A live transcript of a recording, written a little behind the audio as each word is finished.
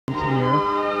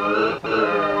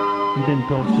and then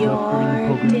belch it up during the Your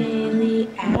program. daily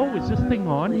Oh, is this thing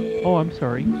on? Oh, I'm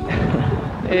sorry.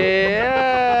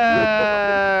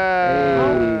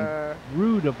 Yeah.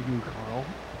 Rude of you, Carl.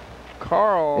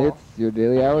 Carl. It's your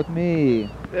daily hour with me.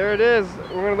 There it is.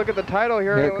 We're gonna look at the title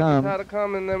here. Here We're it gonna look comes. at the title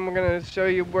come, and then we're gonna show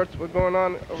you what's going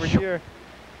on over here.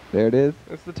 There it is.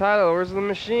 It's the title. Where's the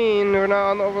machine? We're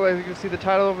not on the overlay. You can see the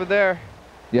title over there.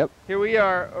 Yep. Here we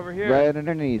are, over here. Right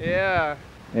underneath. Yeah.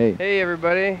 Hey. Hey,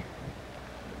 everybody.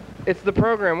 It's the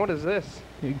program. What is this?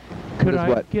 Could is I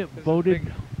what? get This is voted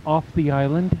big. off the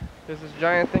island? There's this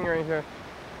giant thing right here.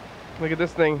 Look at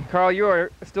this thing. Carl, you are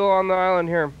still on the island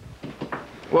here.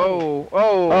 Whoa.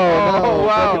 Oh. no,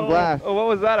 wow. fucking blast. Oh, what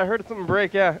was that? I heard something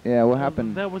break, yeah. Yeah, what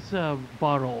happened? That was a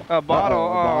bottle. A bottle. Uh-oh,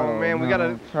 Oh, bottle. man. We No,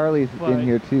 gotta. Charlie's But- in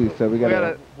here too, so we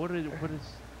gotta What is? we have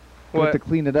What? to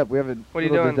clean it up. We have a What are you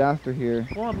little doing? disaster here.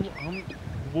 Well,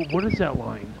 what is that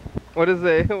line? What is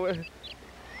it?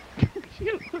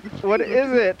 What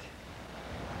is it?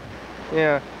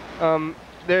 Yeah.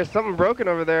 There's something broken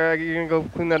over there. You're gonna go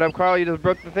clean that up, Carl. You just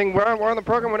broke the thing. We're on the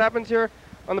program. What happens here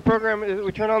on the program is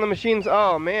we turn on the machines.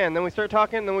 Oh man. Then we start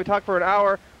talking. Then we talk for an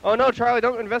hour. Oh no, Charlie,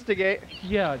 don't investigate.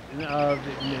 Yeah.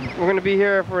 We're gonna be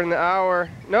here for an hour.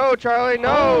 No, Charlie, no.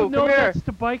 Oh, no, Come here. that's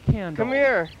the bike handle. Come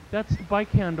here. That's the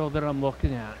bike handle that I'm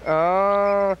looking at.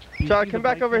 Charlie, You see come the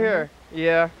back bike over handle? here.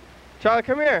 Yeah. Charlie,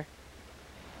 come here.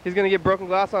 He's gonna get broken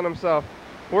glass on himself.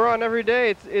 We're on every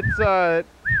day.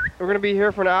 We're gonna be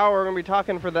here for an hour. We're gonna be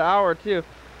talking for the hour too.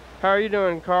 How are you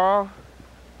doing, Carl?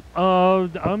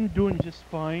 I'm doing just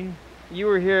fine. You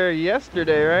were here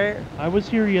yesterday, right? I was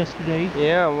here yesterday.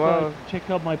 Yeah. Well. Check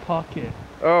out my pocket.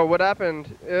 Oh, what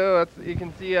happened? Ew, you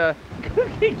can see. Yeah.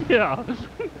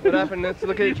 What happened? Let's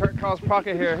look at Carl's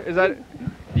pocket here. Is that?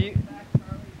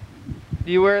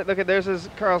 Do you wear it? Look at there's his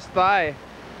Carl's thigh.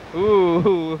 Ooh,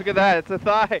 look at that. It's a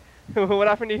thigh. What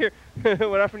happened to your?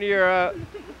 What happened to your?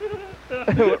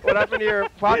 What happened to your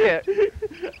pocket?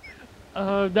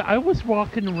 I was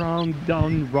walking around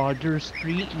down Rogers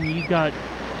Street, and you got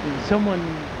someone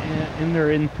in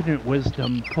their infinite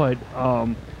wisdom put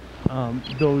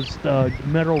those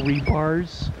metal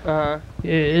rebars.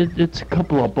 It's a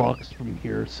couple of blocks from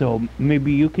here, so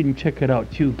maybe you can check it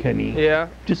out too, Kenny. Yeah.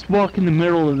 Just walk in the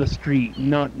middle of the street,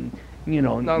 not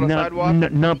Not on the sidewalk?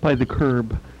 not by the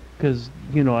curb, because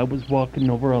I was walking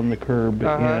over on the curb,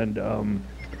 and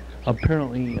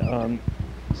apparently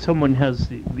someone has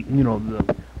the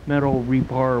metal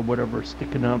rebar or whatever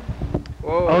sticking up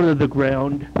out of the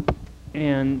ground,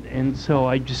 and so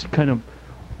I just kind of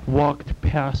walked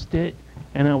past it,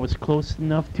 and I was close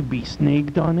enough to be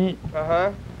snagged on it,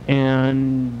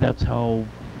 and that's how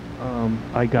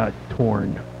I got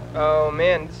torn. Oh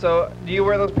man, so do you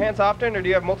wear those pants often, or do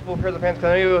you have multiple pairs of pants? 'Cause I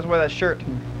know you always wear that shirt.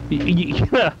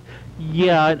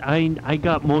 Yeah, I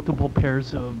got multiple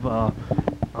pairs of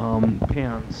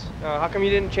pants. How come you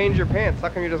didn't change your pants? How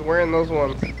come you're just wearing those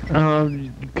ones?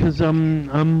 Because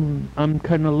I'm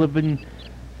kind of living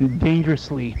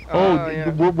dangerously. Yeah.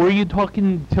 Were you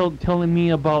telling me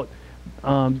about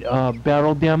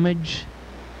battle damage?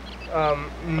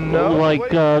 No. Like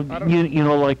What? I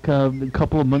don't- like a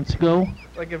couple of months ago.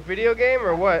 Like a video game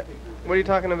or what? What are you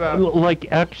talking about? Like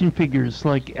action figures,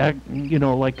 like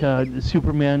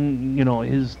Superman.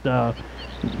 His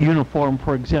uniform,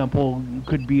 for example,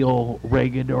 could be all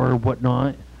ragged or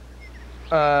whatnot.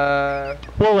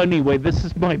 Well, anyway, this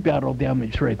is my battle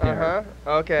damage right there.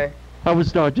 Okay. I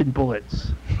was dodging bullets.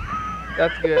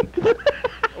 That's good.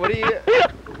 What do you?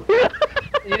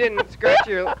 You didn't scratch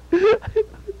your.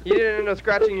 You didn't end up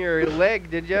scratching your leg,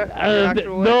 did you? Your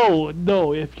actual leg?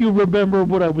 No. If you remember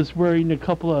what I was wearing a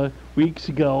couple of weeks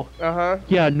ago.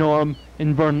 Yeah, no, I'm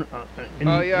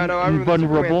Oh yeah, no, I remember the Superman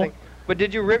invulnerable. thing. But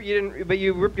did you rip? You didn't. But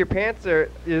you ripped your pants or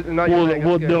not your leg?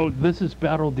 Well, That's good. no, this is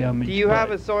battle damage. Do you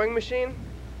have a sewing machine?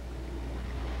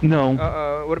 No.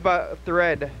 What about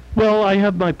thread? Well, I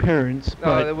have my parents,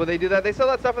 but Will they do that? They sell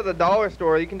that stuff at the dollar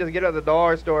store. You can just get it at the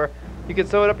dollar store. You can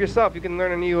sew it up yourself. You can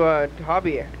learn a new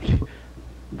hobby.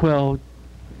 well,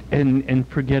 and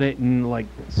forget it in like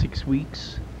 6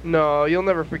 weeks. No, you'll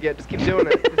never forget. Just keep doing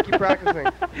it. Just keep practicing.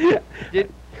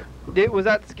 Was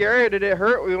that scary or did it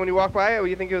hurt when you walked by it? Or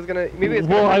you think it was gonna? Maybe it's.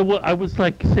 Well, I was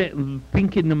like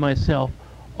thinking to myself,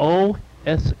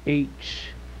 O-S-H,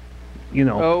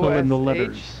 fill in the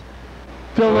letters.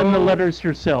 Fill in the letters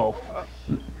yourself.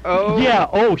 Oh. Yeah.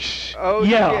 Oh.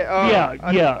 Yeah. Shit.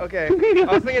 Oh, Yeah. Okay.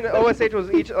 I was thinking OSH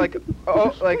was each like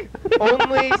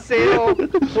only sail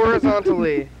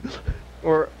horizontally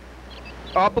or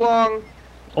oblong.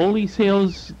 Only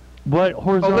sails what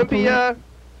horizontally? Olympia.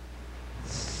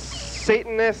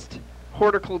 Satanist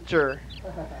horticulture.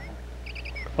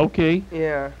 Okay.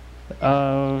 Yeah.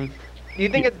 Do you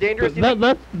think it's dangerous?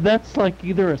 That's like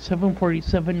either a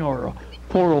 747 or a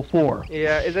 404.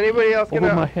 Yeah. Is anybody else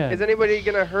over my head. Is anybody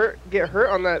gonna get hurt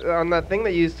on that thing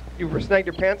that you snagged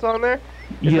your pants on there?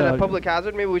 Is that a public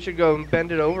hazard? Maybe we should go and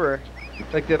bend it over,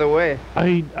 like the other way.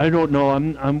 I don't know.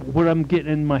 What I'm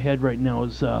getting in my head right now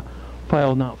is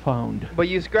file not found. But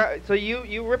you so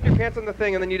you ripped your pants on the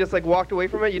thing and then you just like walked away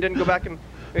from it. You didn't go back and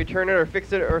return it or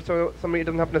fix it, or so it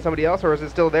doesn't happen to somebody else, or is it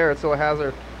still there? It's still a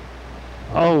hazard.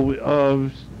 Oh,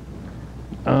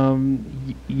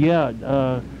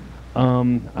 yeah.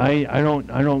 I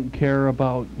don't care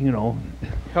about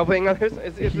helping others.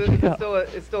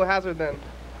 It's still a hazard then.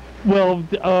 Well,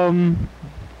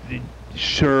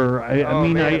 sure. I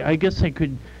mean, I guess I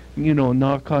could,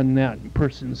 knock on that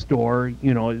person's door.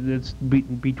 It's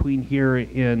between here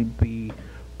and the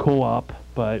co-op,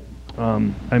 but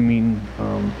I mean,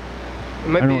 it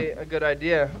might be a good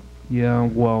idea. Yeah.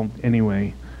 Well,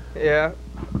 anyway. Yeah.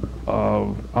 I'll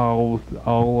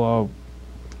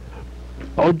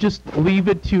just leave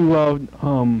it to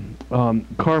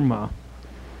karma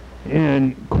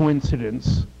and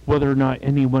coincidence whether or not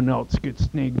anyone else gets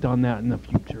snagged on that in the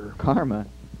future. Karma.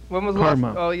 When was karma?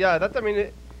 Last? Oh yeah, that's. I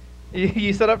mean,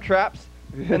 you set up traps,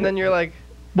 and then you're like,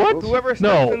 what? Whoever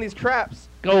steps in these traps.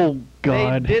 Oh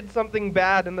God. They did something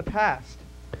bad in the past.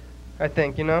 I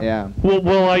think, Yeah.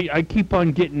 Well, I keep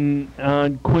on getting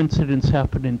coincidence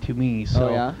happening to me. So.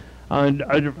 Oh yeah.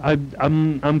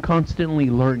 I'm constantly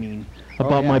learning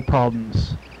about my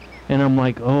problems, and I'm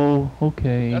like, oh,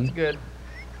 okay. That's good.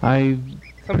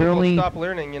 Some people stop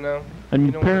learning, And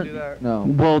you don't want to do that. No.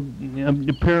 Well,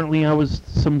 apparently I was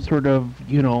some sort of,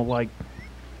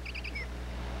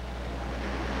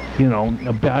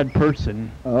 a bad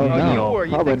person. Oh, no. You were.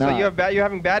 You Probably think so? not. You're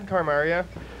having bad karma, are you?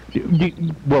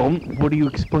 Well, what do you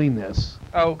explain this?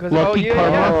 Oh, because karma?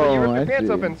 Yeah, so you ripped I your pants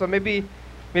see. open. So maybe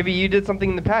you did something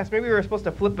in the past. Maybe we were supposed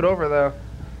to flip it over though.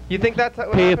 You think that's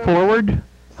what Pay happened? it forward?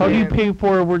 How do you Yeah. pay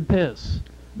forward this?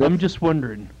 I'm just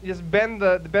wondering. You just bend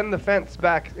the fence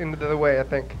back into the other way, I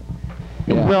think.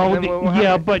 Yeah. Well, And then what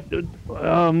yeah, happened?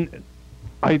 but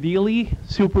ideally,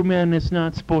 Superman is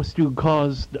not supposed to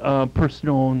cause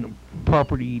personal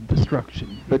property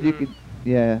destruction. But you could,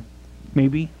 yeah.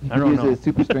 Maybe? I don't use know. a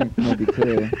super strength maybe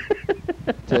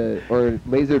or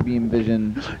laser beam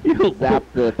vision, You- zap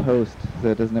the post so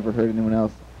it doesn't ever hurt anyone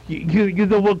else. You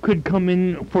know what could come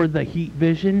in for the heat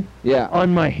vision? Yeah.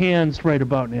 On my hands right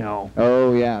about now.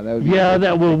 Oh yeah, that would. Yeah,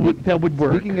 that would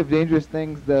work. Speaking of dangerous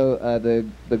things, though,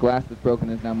 the glass that's broken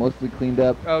is now mostly cleaned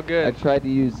up. Oh, good. I tried to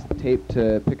use tape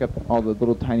to pick up all the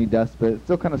little tiny dust, but it's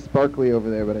still kind of sparkly over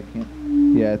there. But I can't.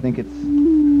 Yeah, I think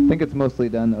it's mostly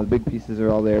done. The big pieces are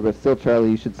all there, but still,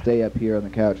 Charlie, you should stay up here on the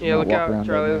couch. Yeah, and look not walk out, around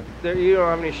Charlie. there. You don't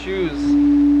have any shoes.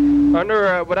 I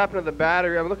wonder what happened to the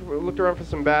battery. I looked around for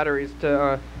some batteries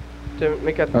to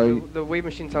make the wave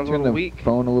machine sounds a Turn little the weak.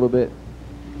 phone a little bit,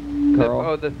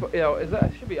 Carl. Is that?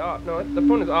 It should be off. No, the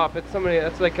phone is off. It's somebody.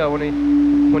 That's like one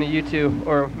of you two,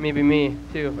 or maybe me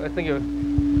too. I think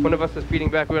one of us is feeding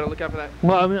back. We gotta look out for that.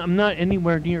 Well, I'm not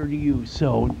anywhere near you,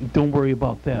 so don't worry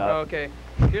about that. Oh, okay.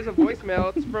 Here's a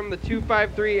voicemail. It's from the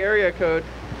 253 area code.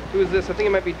 Who is this? I think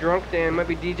it might be Drunk Dan. It might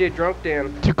be DJ Drunk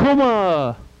Dan.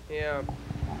 Tacoma! Yeah.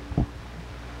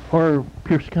 Or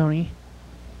Pierce County.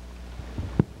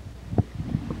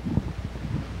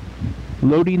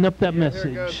 Loading up that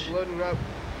message. Here it goes. Loading up.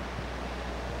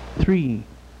 3,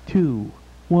 2,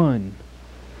 1.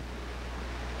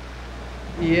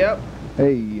 Yep.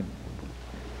 Hey,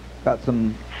 got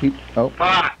some heat. Oh.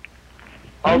 Fuck!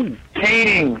 I was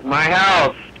painting my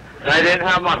house, and I didn't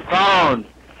have my phone.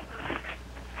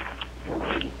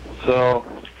 So,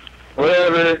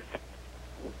 whatever.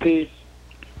 Peace.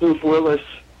 Oof, Willis.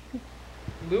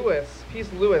 Lewis.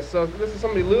 Peace Lewis. So this is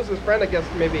somebody Lewis's friend, I guess,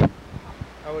 maybe.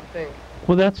 I would think.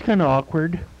 Well, that's kind of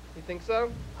awkward. You think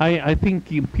so? I think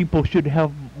people should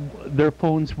have their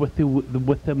phones with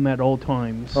them at all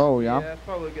times. Oh Yeah, yeah. that's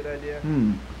probably a good idea.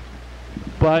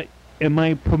 But am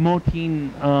I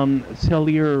promoting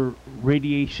cellular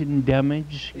radiation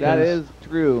damage? That is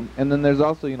true. And then there's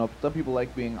also, some people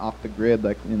like being off the grid,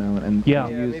 like, and Yeah.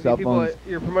 Maybe use cell people phones.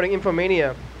 you're promoting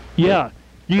infomania. Yeah,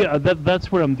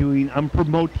 that's what I'm doing. I'm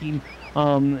promoting,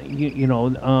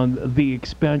 the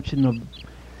expansion of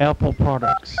Apple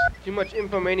products. Too much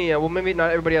infomania. Well, maybe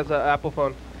not everybody has an Apple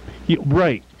phone. Yeah,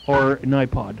 right, or an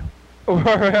iPod. Or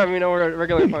or a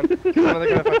regular phone. Another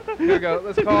kind of phone. Here we go.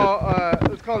 Let's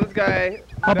call this guy.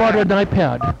 How about an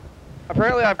iPad?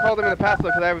 Apparently, I've called him in the past though,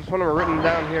 because I have his phone number written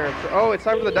down here. It's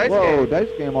time for the dice Whoa, game. dice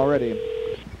game already.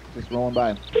 Just rolling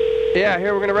by. Yeah,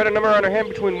 here we're gonna write a number on our hand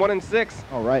between 1 and 6.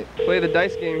 All right. Play the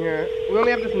dice game here. We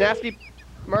only have this nasty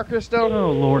marker still?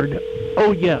 Oh, Lord.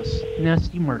 Oh, yes.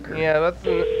 Nasty marker. Yeah, that's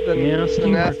the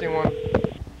nasty one.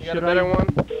 You got a better one?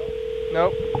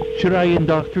 Nope. Should I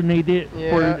indoctrinate it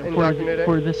Yeah,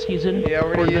 for this season? Yeah,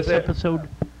 we're gonna use this it. episode?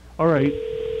 All right.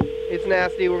 It's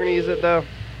nasty. We're gonna use it though.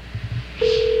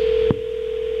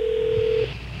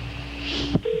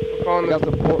 We got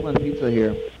some Portland pizza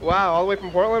here. Wow, all the way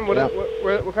from Portland?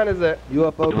 What kind is it?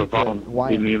 UFO pizza.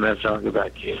 Give me a message, I'll get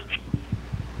back to you.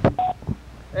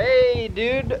 Hey,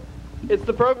 dude. It's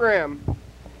the program.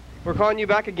 We're calling you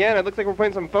back again. It looks like we're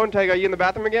playing some phone tag. Are you in the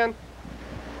bathroom again?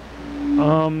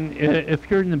 If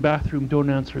you're in the bathroom, don't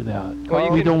answer that.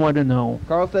 Well, we don't want to know.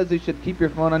 Carl says you should keep your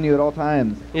phone on you at all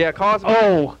times. Yeah, call us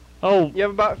back. Oh. You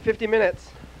have about 50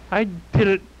 minutes. I did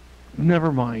it.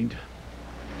 Never mind.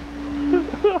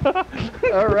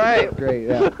 All right. Great,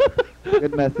 yeah.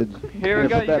 Good message. Here we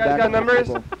go. You guys got numbers?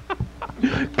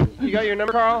 You got your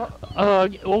number, Carl? Oh,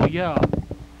 yeah.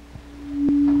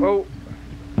 Oh.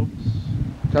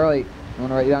 Charlie, you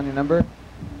want to write down your number?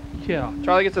 Yeah.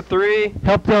 Charlie gets a 3.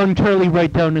 Help down Charlie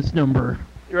write down his number.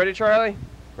 You ready, Charlie?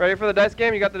 Ready for the dice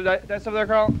game? You got the dice over there,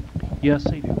 Carl? Yes,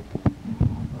 I do.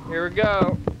 Here we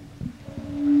go.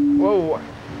 Whoa.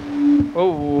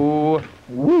 Oh.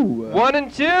 Woo. 1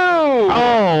 and 2.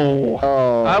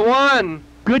 Oh. I won.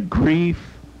 Good grief.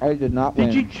 I did not win.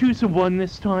 Did you choose a 1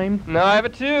 this time? No, I have a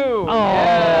 2. Oh.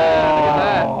 Yeah, look at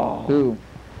that. 2.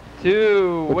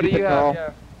 2. What do you have? Carl?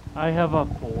 Yeah. I have a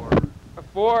 4. A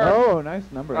 4. Oh, nice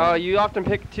number. Oh, you often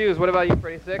pick 2s. What about you,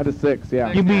 Freddy? 6? I had a 6,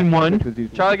 yeah. You mean 1?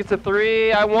 Charlie gets a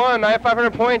 3. I won. I have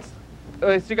 500 points.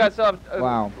 So you guys still have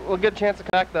a good chance to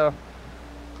come back, though.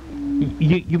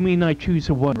 You mean I choose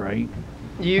a 1, right?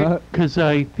 Because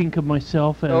I think of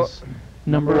myself as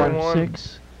number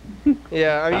 6.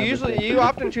 Yeah, I mean, you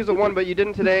often choose a 1, but you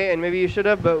didn't today, and maybe you should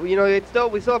have. But you know,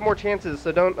 we still have more chances,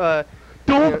 so don't.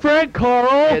 Don't fret,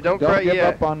 Carl. Yeah, don't fret. Give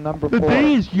up on number 4. The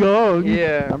day is young.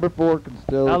 Yeah. Number 4 can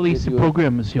still. At least the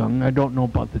program is young. I don't know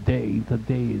about the day. The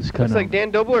day is kind of. Looks like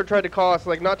Dan Dobler tried to call us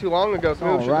like not too long ago, so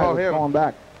maybe we should call him. Call him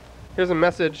back. Here's a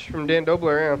message from Dan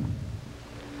Dobler. Yeah.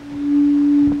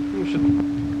 We should.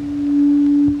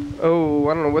 Oh,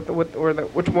 I don't know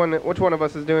which one of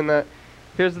us is doing that.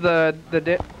 Here's the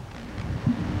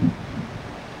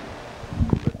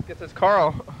It says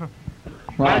Carl.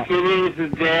 Hi, this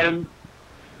is Dan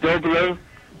Dobler.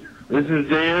 This is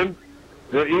Dan.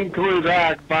 You can call me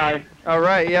back. Bye. All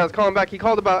right. Yeah, I was calling back. He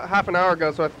called about half an hour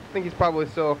ago, so I think he's probably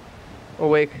still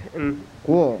awake and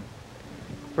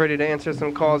ready to answer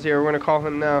some calls here. We're gonna call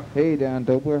him now. Hey, Dan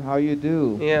Dobler, how you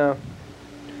do? Yeah.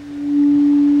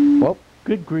 Well,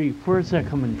 good grief. Where's that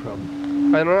coming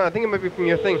from? I don't know. I think it might be from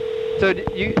your thing. So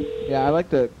you? Yeah, I like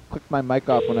to click my mic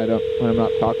off when I'm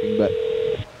not talking, but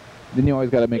then you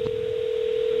always got to make.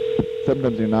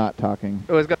 Sometimes you're not talking.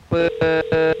 Always got to put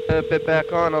a bit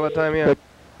back on all the time. Yeah.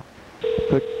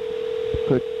 Click,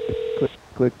 click, click,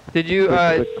 click. Did you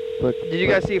click, did you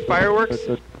guys see fireworks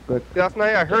click. last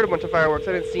night? I heard a bunch of fireworks.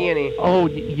 I didn't see any. Oh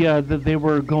yeah, they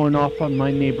were going off on my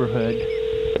neighborhood.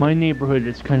 My neighborhood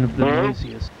is kind of the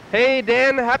noisiest. Hey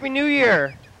Dan, Happy New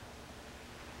Year.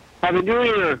 Happy New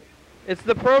Year. It's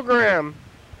the program.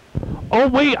 Oh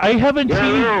wait, I haven't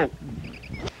seen you.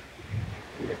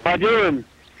 How you doing?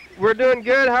 We're doing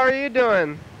good. How are you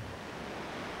doing?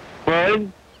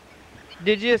 Fine.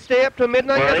 Did you stay up till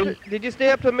midnight yesterday? Did you stay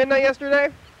up till midnight yesterday?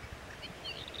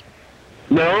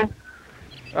 No.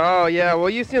 Oh yeah.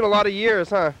 Well, you've seen a lot of years,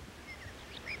 huh?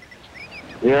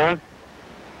 Yeah.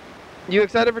 You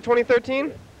excited for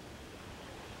 2013?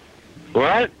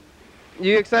 What?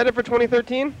 You excited for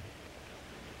 2013?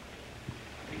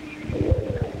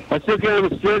 I still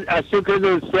can't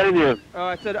understand you. Oh,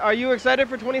 I said, are you excited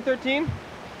for 2013?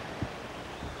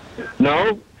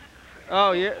 No.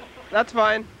 Oh, yeah. That's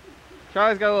fine.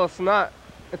 Charlie's got a little snot.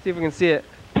 Let's see if we can see it.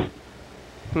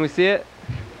 Can we see it?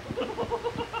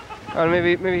 Oh,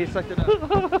 maybe he sucked it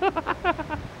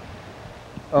up.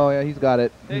 Oh yeah, he's got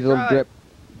it. Hey, He's a little Charlie. drip.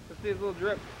 Let's see his little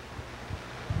drip.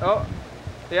 Oh,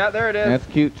 yeah, there it is. That's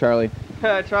cute, Charlie.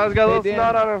 Charlie's got a little Dan.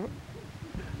 snot on him.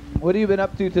 What have you been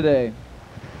up to today?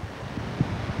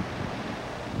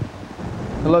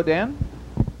 Hello, Dan?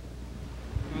 Did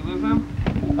we lose him?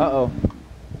 Uh-oh.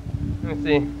 Let me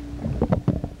see.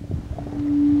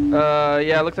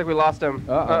 Yeah, it looks like we lost him.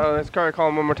 Uh-oh. Let's try to call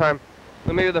him one more time.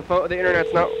 Well, maybe the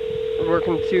internet's not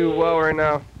working too well right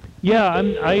now. Yeah,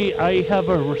 I have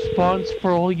a response for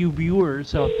all you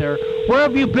viewers out there. Where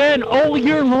have you been all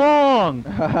year long?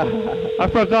 I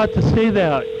forgot to say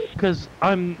that because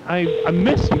I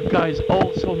miss you guys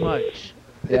all so much.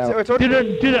 Yeah.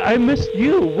 I missed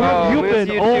you? Where have you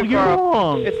been all year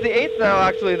long? It's the 8th now,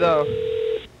 actually, though.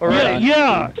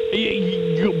 Yeah.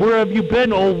 Where have you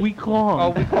been all week long?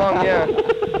 All week long, yeah.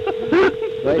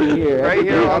 Right here. Right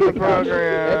here on the program.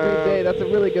 Every day. That's a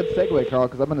really good segue, Carl,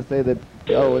 because I'm going to say that,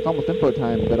 it's almost info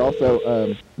time, but also,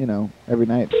 every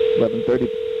night, 11:30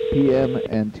 p.m.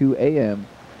 and 2 a.m.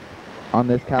 on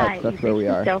this couch. That's where we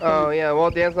are. Oh, yeah. Well,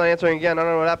 Dan's not answering again. I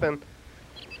don't know what happened.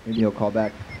 Maybe he'll call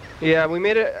back. Yeah, we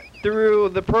made it through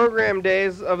the program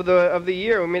days of the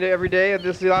year. We made it every day of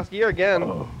this last year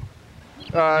again.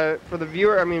 For the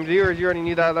viewers, you already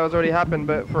knew that was already happened,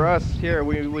 but for us here,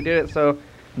 we did it. So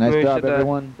nice job,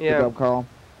 everyone. Yeah. Good job, Carl.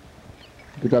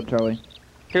 Good job, Charlie.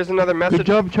 Here's another message. Good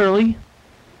job, Charlie.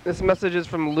 This message is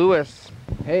from Lewis.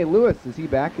 Hey, Lewis, is he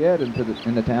back yet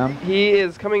into town? He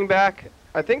is coming back,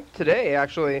 I think today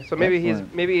actually. So maybe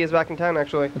he's back in town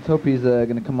actually. Let's hope he's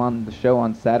going to come on the show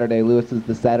on Saturday. Lewis is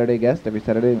the Saturday guest every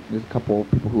Saturday. There's a couple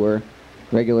people who are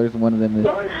regulars, and one of them is.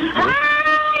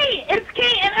 Hi, it's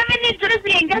Kate, and I'm in New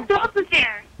Jersey, and guess who else is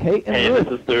here? Kate and Lewis.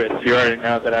 This is Lewis. You already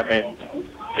know that I'm in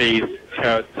these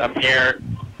shows. I'm here.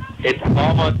 It's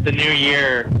almost the new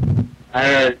year.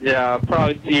 I'll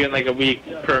probably see you in like a week's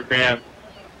program.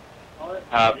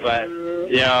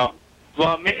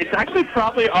 Well, it's actually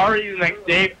probably already the next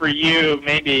day for you,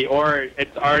 maybe, or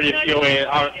it's already a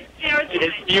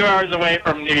few hours away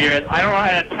from New Year's. I don't know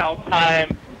how to tell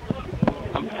time.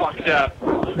 I'm fucked up.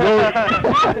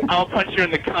 I'll punch you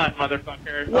in the cunt,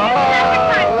 motherfucker.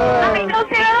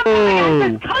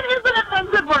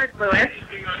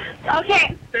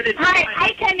 Okay.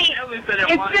 Hi, Kenny.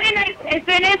 It's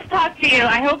been nice to talk to you.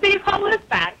 I hope that you call Lewis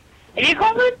back. If you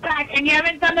call Lewis back and you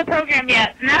haven't done the program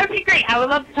yet, then that would be great. I would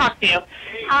love to talk to you.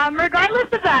 Regardless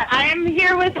of that, I am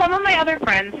here with some of my other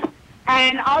friends.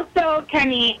 And also,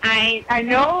 Kenny, I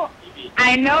know. Do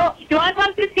you want to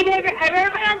talk to TV? Have you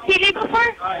ever been on TV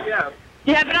before? Yeah.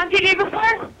 You have been on TV before?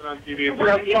 I've been on TV. Where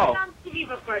have you been on TV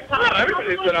before?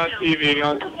 Everybody's been on TV.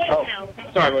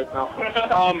 Sorry, but no.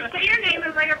 Say your name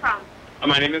and where you're from.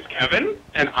 My name is Kevin,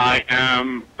 and I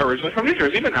am originally from New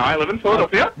Jersey, but now I live in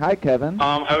Philadelphia. Hi, Kevin.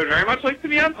 I would very much like to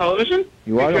be on television.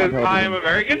 You are on television. Because I am a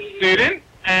very good student,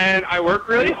 and I work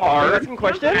really hard. Asking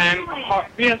questions?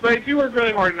 Yes, but I do work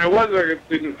really hard, and I was a very good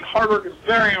student. Hard work is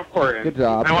very important. Good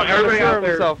job. I want everybody out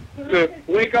there to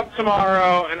wake up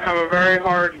tomorrow and have a very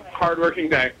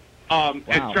hard-working day. And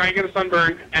try and get a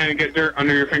sunburn and get dirt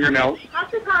under your fingernails.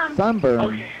 Sunburn.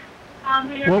 Okay.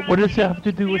 What does that have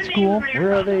to do with school?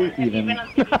 Where are they even?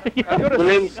 My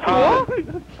name's Tom.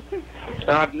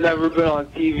 I've never been on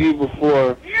TV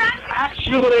before.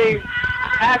 Actually,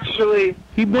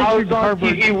 He I was mentioned on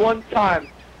Harvard. TV one time.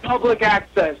 Public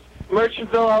access.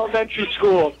 Merchantville Elementary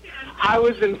School. I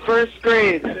was in first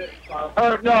grade.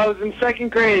 I was in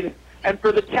second grade. And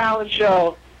for the talent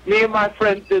show, me and my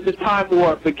friends did the time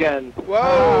warp again.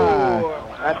 Whoa!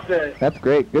 That's it. That's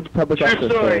great. Good public access. True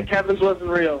story. Story. Kevin's wasn't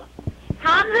real.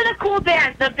 Tom's in a cool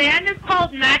band. The band is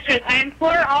called Mattress. I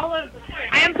implore all of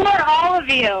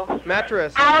you.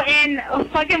 Mattress. Out in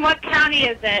fucking what county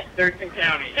is it? Thurston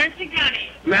County. Thurston County.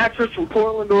 Mattress from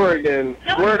Portland, Oregon.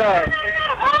 Word up.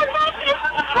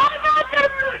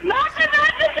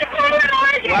 Mattress in Portland,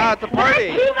 Oregon. Wow, it's a party.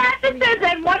 There's two mattresses,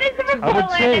 and one is from I would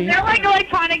Portland, say- and they're like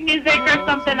electronic music or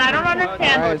something. I don't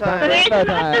understand. All right, But they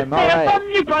time. just All right. from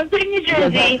New Brunswick, New You guys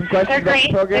have Jersey. some questions They're about the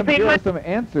great. program? They Here play are some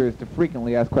answers to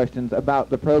frequently asked questions about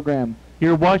the program.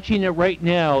 You're watching it right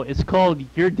now. It's called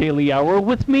Your Daily Hour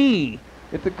with Me.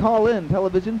 It's a call-in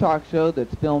television talk show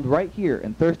that's filmed right here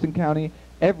in Thurston County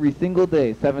every single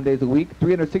day, 7 days a week,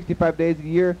 365 days a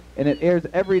year, and it airs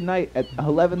every night at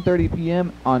 11:30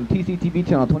 p.m. on TCTV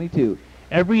Channel 22.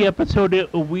 Every episode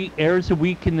airs a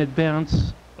week in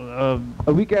advance. A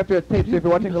week after it's taped, so if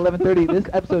you're watching 11:30, this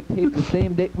episode taped the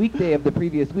same weekday of the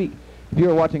previous week. If you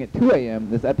were watching at 2 a.m.,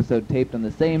 this episode taped on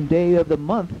the same day of the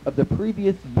month of the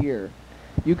previous year.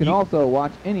 You can also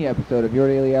watch any episode of Your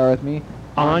Daily Hour with Me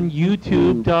on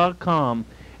YouTube.com.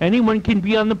 Anyone can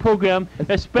be on the program,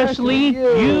 especially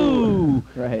you.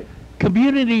 Right.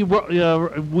 Community,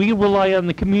 we rely on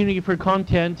the community for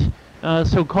content.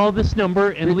 So call this number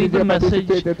and leave a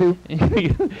message,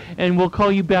 and we'll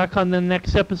call you back on the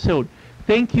next episode.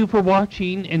 Thank you for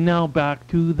watching, and now back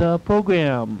to the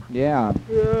program. Yeah.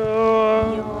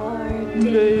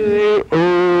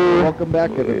 Welcome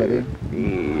back, everybody.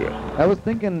 I was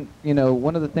thinking,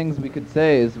 one of the things we could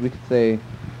say is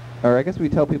or I guess we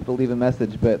tell people to leave a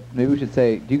message, but maybe we should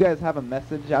say, do you guys have a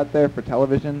message out there for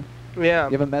television? Yeah.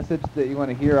 You have a message that you want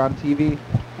to hear on TV?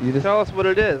 You just Tell us what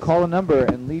it is. call a number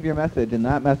and leave your message, and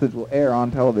that message will air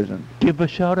on television. Give a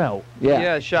shout out.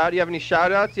 Yeah. Do you have any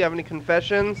shout outs? Do you have any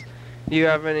confessions? Do you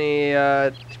have any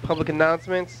public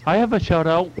announcements? I have a shout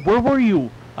out. Where were you?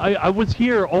 I was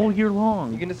here all year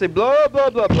long. You can just say blah, blah,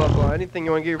 blah, blah, blah. Anything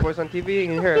you want to get your voice on TV, you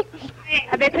can hear it.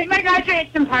 They played my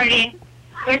graduation party.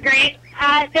 They're great.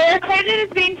 They're credited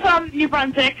as being from New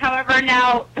Brunswick. However,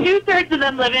 now 2/3 of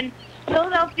them live in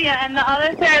Philadelphia, and the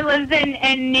other third lives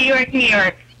in New York, New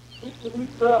York. Who's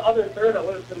the other third that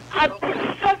lives in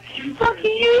Fucking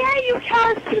you, yeah, you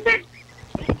cast.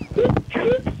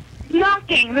 Who's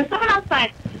knocking? There's someone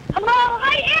outside. Hello,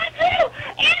 hi, Andrew!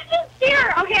 Andrew's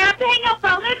here! Okay, I have to hang up,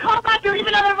 but I'm going to call back and leave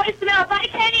another voicemail. Bye,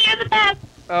 Kenny, you're the best.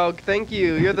 Oh, thank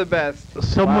you. You're the best.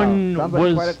 Someone Wow, sounds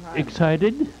like quite was a time.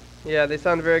 excited. Yeah, they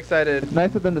sound very excited. It's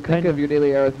nice of them to think of your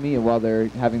daily air with me while they're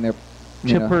having their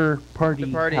Chipper party.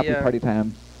 The party, happy yeah. party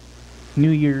time.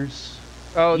 New Year's.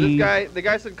 Oh, this Eve. guy, the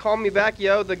guy said, call me back,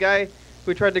 yo. The guy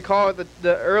who tried to call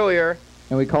the earlier.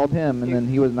 And we called him, and then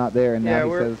he was not there, and Yeah, now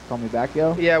he we're- says, call me back,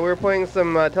 yo. Yeah, we were playing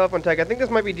some telephone tag. I think this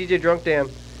might be DJ Drunk Dan.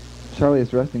 Charlie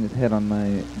is resting his head on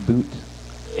my boot.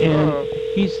 And Oh.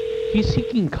 he's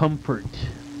seeking comfort.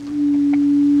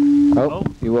 Oh,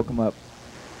 you woke him up.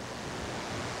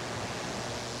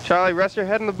 Charlie, rest your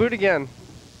head in the boot again.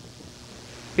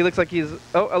 He looks like he's...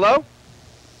 Oh, hello?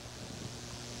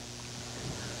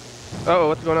 Uh-oh,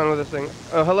 what's going on with this thing?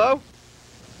 Oh, hello?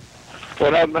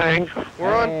 What up, man?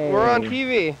 We're on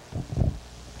TV.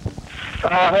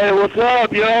 Hey, what's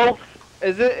up, yo?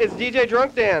 It's DJ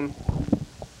Drunk Dan.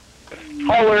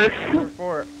 Holler.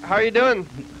 How are you doing?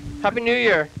 Happy New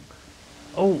Year.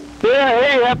 Oh, Yeah,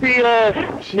 hey,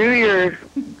 happy New Year.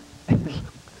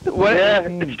 What? Yeah,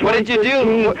 What did you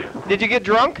do? Did you get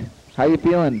drunk? How you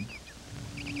feeling?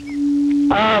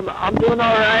 I'm doing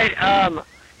all right.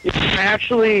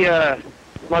 Actually,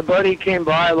 my buddy came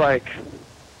by like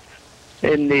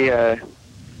in the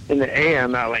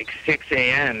AM at like 6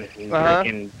 a.m. and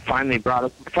freaking finally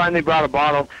brought a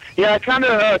bottle. Yeah, I kind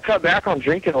of cut back on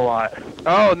drinking a lot.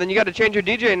 Oh, then you got to change your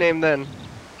DJ name then.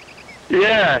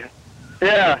 Yeah.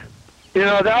 You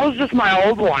know, that was just my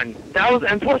old one.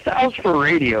 And plus that was for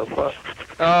radio. But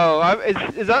Oh,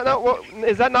 is that not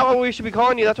what we should be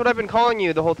calling you? That's what I've been calling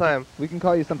you the whole time. We can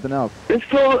call you something else. it's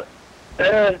still,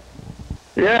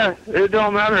 yeah, it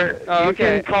don't matter. Oh,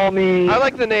 okay. You can call me. I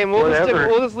like the name.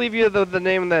 We'll just leave you the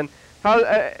name then.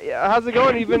 How's it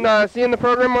going? You've been seeing the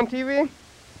program on TV?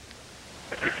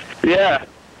 Yeah.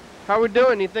 How we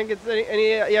doing? You think it's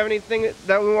you have anything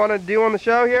that we want to do on the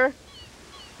show here?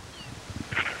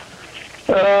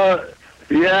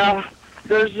 Yeah.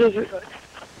 There's just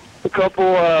a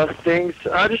couple things.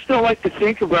 I just don't like to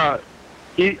think about.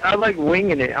 I like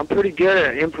winging it. I'm pretty good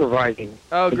at improvising.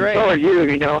 Oh, great. So are you,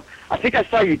 you know. I think I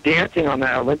saw you dancing on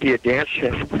that Olympia dance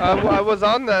shift. I was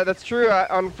on that. That's true.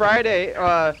 On Friday.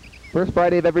 First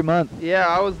Friday of every month. Yeah,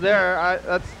 I was there.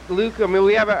 That's Luke. I mean,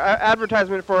 we have an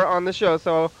advertisement for it on the show,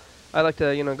 so I like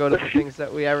to, go to the things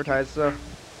that we advertise. So.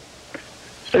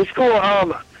 It's cool.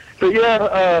 But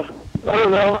yeah, I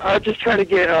don't know. I just try to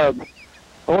get. I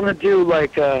want to do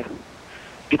like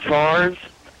guitars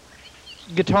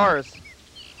Guitars.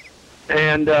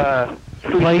 and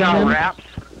Playing raps.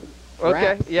 Okay.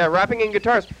 Raps. Yeah, rapping and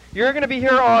guitars. You're gonna be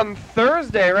here on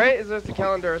Thursday, right? Is there the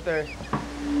calendar right there?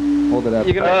 Hold it up.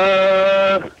 You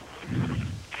gonna?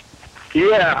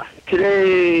 Yeah.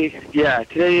 Today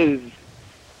is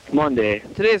Monday.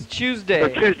 Today is Or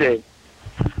Tuesday, Tuesday.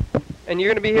 and you're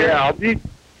gonna be here Yeah, I'll be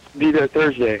there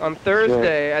Thursday. on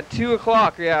Thursday at 2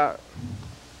 o'clock. Yeah,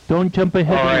 don't jump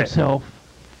ahead All of right. yourself.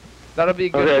 that'll be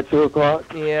good. Okay, at 2 o'clock.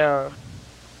 Yeah.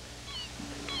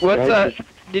 What's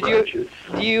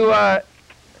do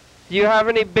you have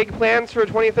any big plans for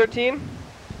 2013?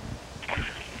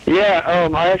 Yeah,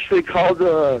 I actually called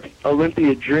the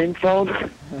Olympia Dream phone.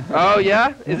 Oh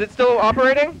yeah, is it still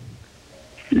operating?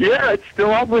 Yeah, it's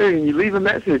still operating. You leave a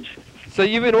message. So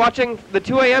you've been watching the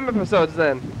 2 a.m. episodes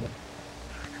then?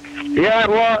 Yeah,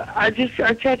 well, I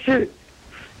catch it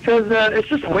because it's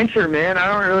just winter, man. I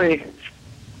don't really.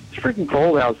 It's freaking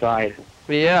cold outside,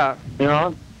 Yeah. you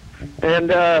know.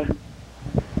 And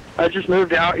I just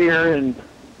moved out here, and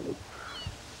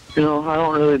I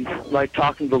don't really like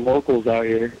talking to the locals out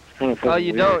here. It's kind of Oh,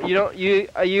 you don't?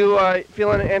 Are you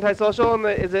feeling antisocial?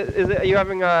 Are you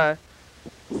having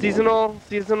seasonal?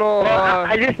 Well,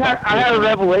 I had a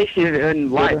revelation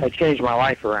in life. I changed my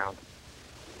life around.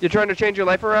 You're trying to change your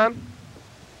life around?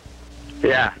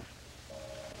 Yeah.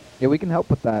 Yeah, we can help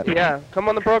with that. Yeah. Come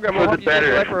on the program. We'll For help the you change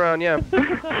your better. life around.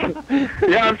 Yeah.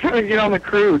 Yeah, I'm trying to get on the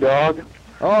crew, dog.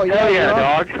 Oh, yeah. Hell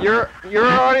yeah, you're dog. You're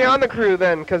already on the crew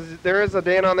then, because there is a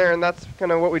Dan on there, and that's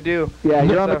kind of what we do. Yeah,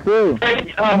 you're on the So- crew.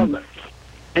 Hey,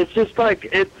 it's just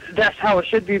like that's how it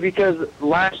should be, because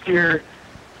last year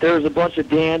there was a bunch of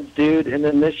Dans, dude, and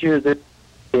then this year there's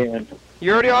Dan.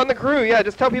 You're already on the crew. Yeah,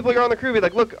 just tell people you're on the crew. Be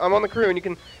like, look, I'm on the crew, and you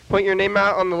can point your name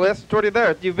out on the list. It's already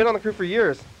there. You've been on the crew for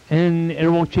years. And it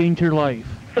will change your life.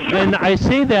 And I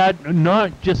say that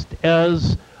not just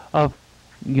as a,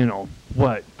 you know,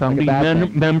 what, founding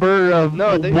member of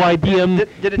YDM,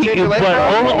 did it change your life, but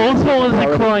Carl? also as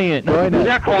a client. Is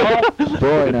that Carl?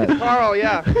 Join us. Carl,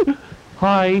 yeah.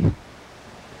 Hi.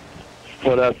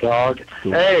 What up, dog?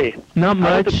 Hey. Not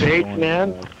much. The bass,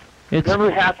 man. Remember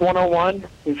Hack 101?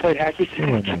 We played Hacky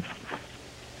Sack.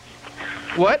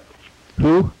 What?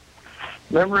 Who?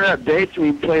 Remember at bass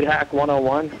we played Hack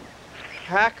 101?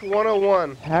 Hack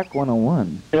 101. Hack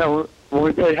 101. Yeah, when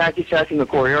we played Hacky Sack in the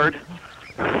courtyard.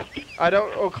 I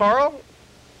don't. Oh, Carl?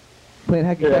 Playing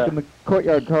hacky sack in the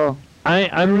courtyard, Carl.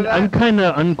 I'm kind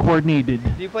of uncoordinated.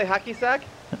 Do you play hacky sack?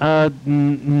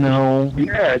 No.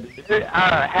 Yeah,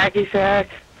 Hacky Sack,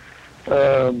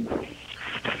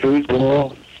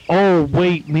 foosball. Oh,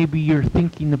 wait, maybe you're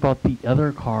thinking about the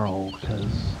other Carl,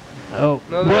 because... Oh,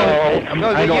 no, well,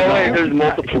 I don't know. There's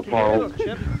multiple Carls.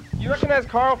 You recognize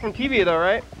Carl from TV, though,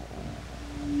 right?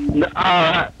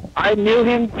 I knew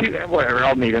him too. Whatever,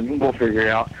 I'll meet him. We'll figure it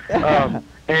out.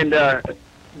 And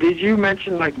did you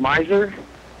mention like Miser?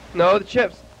 No, the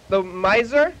chips. The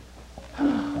Miser?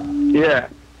 Yeah.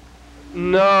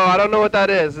 No, I don't know what that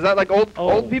is. Is that like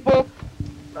old people?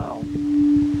 No.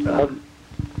 I'm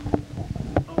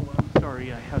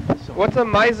sorry, I had this on. What's a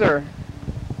Miser?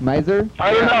 Miser?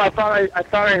 I don't know. I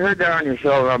thought I heard that on your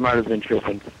show. I might have been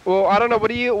tripping. Well, I don't know.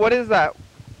 What is that?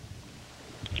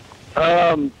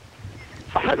 I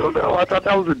don't know. I thought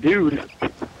that was a dude.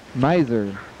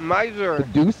 Miser. Miser. The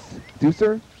deuce?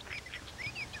 Deucer?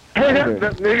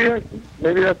 Hey,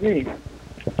 maybe that's me.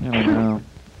 I don't know.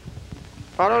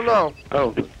 I don't know.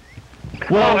 Oh.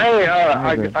 Well, hey,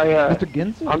 Mr.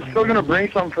 Ginsu? I'm still gonna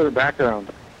bring some for the background.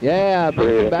 Yeah,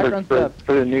 bring some background stuff.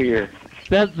 For the new year.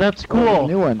 That's cool.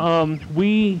 New one.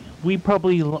 We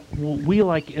probably we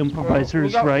like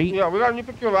improvisers, right? Yeah, we got a new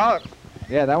picture of Alex.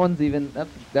 Yeah, that one's even.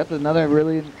 That's another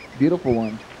really beautiful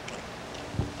one.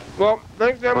 Well,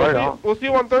 thanks, Dan. We'll see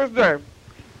you on Thursday.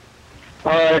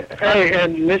 Alright, hey,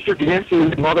 and Mr.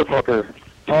 Ginsu's motherfucker.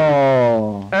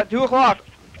 Oh. At 2 o'clock.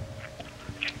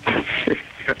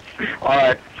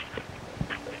 Alright.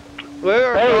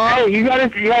 Later, hey, you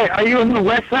gotta, are you on the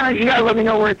west side? You gotta let me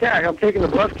know where it's at. I'm taking the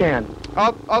bus can.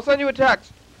 I'll send you a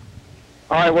text.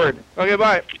 Alright, word. Okay,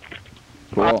 bye.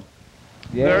 Cool.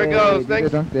 Yay, there he goes. DJ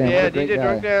Thanks. Drunk Dan. Yeah, What a great DJ guy.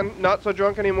 Drunk Dan, not so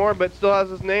drunk anymore, but still has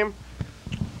his name.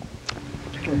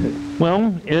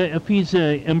 Well, if he's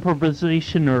an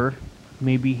improvisationer,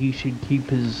 maybe he should keep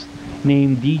his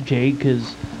name DJ,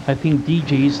 because I think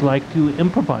DJs like to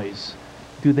improvise.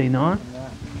 Do they not?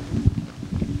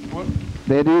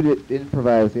 They do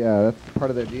improvise, yeah. That's part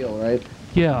of their deal, right?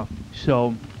 Yeah,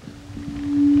 so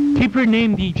keep your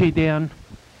name DJ Dan.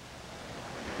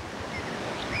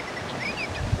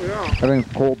 Yeah.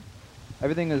 Everything's cold.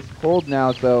 Everything is cold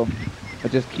now, so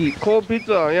it just keeps. Cold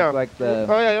pizza, yeah. Like the.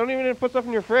 Oh yeah, you don't even need to put stuff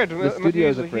in your fridge. The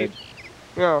studio's a fridge.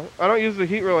 Yeah, I don't use the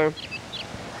heat really.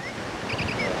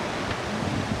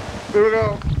 Here we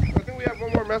go. I think we have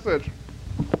one more message.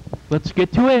 Let's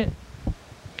get to it.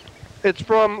 It's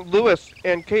from Lewis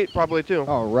and Kate probably too.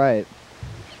 Oh, right.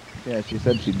 Yeah, she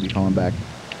said she'd be calling back.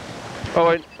 Oh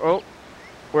wait, oh,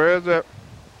 where is it?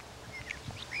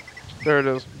 There it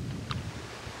is.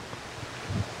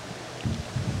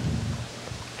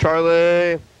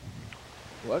 Charlie.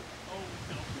 What?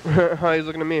 How he's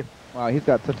looking at me. Wow, he's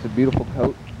got such a beautiful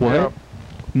coat. What? Yeah.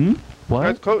 Hmm? What?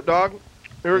 Nice coat, dog.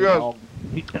 Here it goes.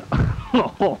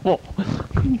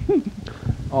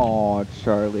 Oh,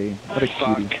 Charlie. What a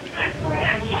cutie.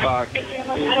 Fuck.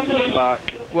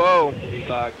 Whoa.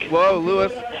 Fuck. Whoa,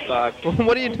 Lewis. Fuck.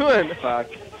 What are you doing? Fuck.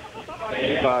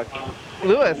 Fuck.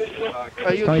 Lewis.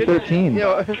 Are you 2013.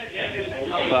 Yeah.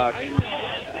 Fuck.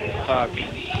 Fuck.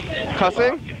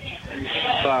 Cussing?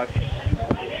 Fuck.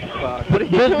 Fuck. What are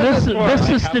you doing This for? this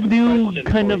is the new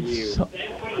kind of.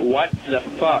 What the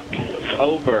fuck?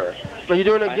 Over. Are you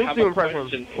doing a I have Ginsu a impression?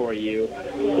 question for you.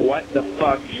 What the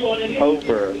fuck?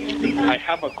 Over. I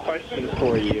have a question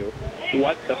for you.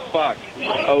 What the fuck?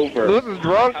 Over. Lewis is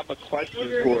drunk. I have a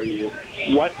question for you.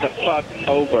 What the fuck?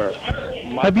 Over.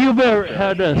 Have you ever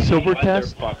had a sober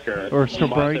test Motherfucker. or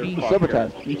sobriety? Motherfucker. Sober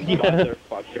test. Yeah.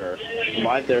 Motherfucker.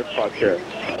 Motherfucker.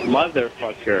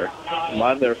 Motherfucker.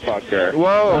 Motherfucker.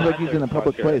 Whoa. Sounds like he's in a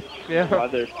public place. Yeah.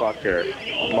 Motherfucker.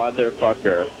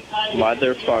 Motherfucker.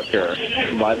 Motherfucker.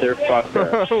 Motherfucker.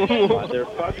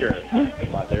 Motherfucker.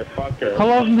 Motherfucker. How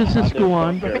long does this go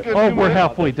on? I think it's Oh, 2 we're minutes.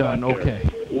 halfway done. Okay.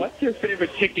 What's your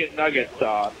favorite chicken nugget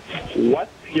sauce?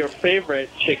 What's your favorite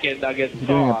chicken nugget sauce? You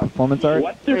doing a performance art?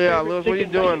 What's your Yeah, favorite Lewis, what are you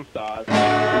chicken doing? nugget sauce?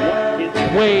 What is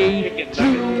your Way favorite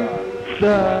chicken nugget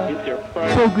sauce? What is your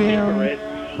program. favorite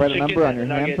Write a chicken number on your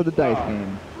hand nugget for the dice sauce?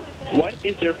 game. What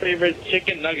is your favorite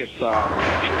chicken nugget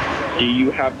sauce? Do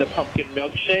you have the pumpkin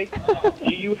milkshake?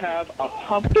 Do you have a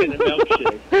pumpkin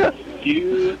milkshake? Do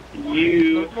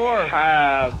you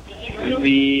have the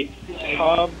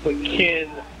pumpkin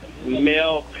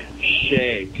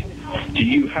milkshake? Do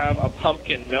you have a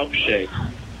pumpkin milkshake?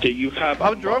 Do you have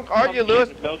How drunk are you, Lewis?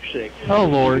 milkshake? Oh,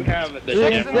 Lord. Do you have the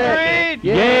Six and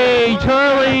three! Yay,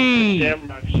 Charlie! Jam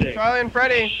milkshake? Charlie and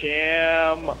Freddie.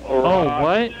 Sham Oh,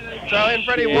 what? Charlie and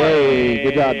Freddie won. Hey,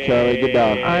 good job, Charlie. Good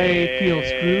job. I feel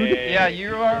screwed. Yeah,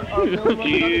 you are. Do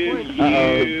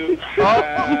you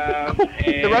have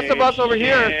The rest of us over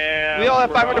here, we all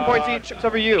have 500 points each,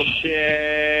 except for you.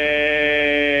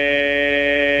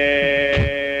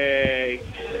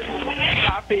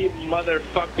 Happy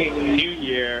motherfucking New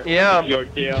Year. Yeah. Your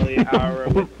daily hour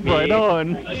with me. Right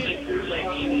on.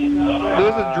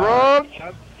 Lewis is drunk.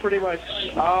 That's pretty much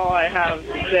all I have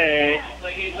to say.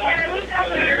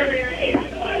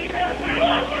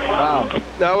 Wow.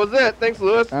 That was it. Thanks,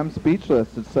 Lewis. I'm speechless.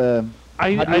 It's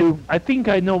I think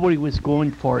I know what he was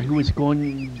going for. He was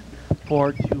going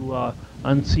for to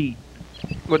unseat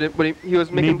He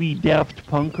was making. maybe Daft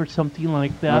Punk or something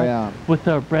like that. Oh, yeah. With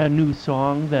a brand new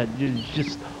song that is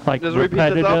just like Does it repeat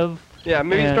itself? repetitive. Yeah,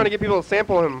 maybe he's and- trying to get people to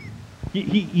sample him.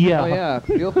 Yeah. Oh yeah,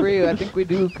 feel free. I think we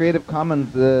do Creative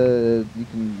Commons. You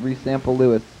can resample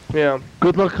Lewis. Yeah.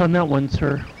 Good luck on that one,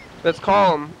 sir. Let's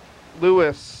call him.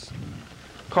 Lewis.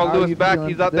 Call How Lewis you back. feeling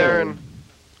He's out there today? and.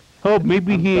 Oh,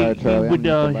 maybe I'm he sorry, Charlie, would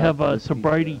I'm gonna have come back a to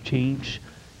sobriety change,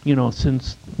 you know,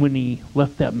 since when he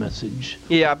left that message.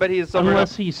 Yeah, I bet he's sober.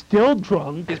 Unless he's still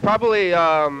drunk. He's probably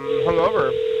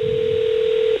hungover.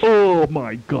 Oh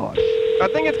my gosh. I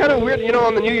think it's kind of weird, you know,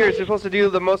 on the New Year's you're supposed to do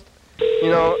the most, you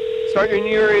know, start your New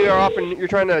Year off and you're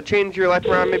trying to change your life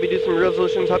around, maybe do some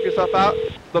resolutions, help yourself out.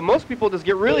 But most people just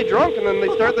get really drunk and then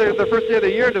they start their first day of the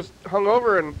year just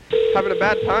hungover and having a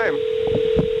bad time.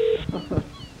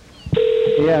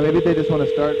 Yeah, maybe they just want to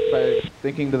start by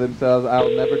thinking to themselves, "I'll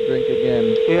never drink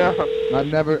again." Yeah. I've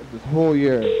never this whole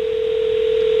year.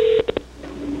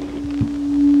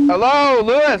 Hello,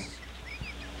 Lewis.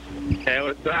 Hey,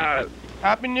 what's up?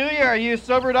 Happy New Year. Are you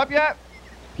sobered up yet?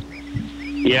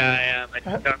 Yeah, I am. I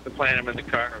just got the plane. I'm in the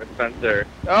car with Spencer.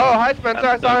 Oh, hi, Spencer.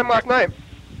 I saw him last night.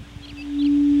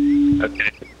 Okay,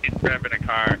 he's driving a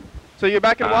car. So you're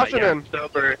back in Washington. Yeah, I'm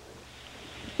sober.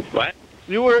 What?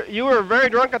 You were very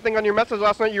drunk, I think, on your message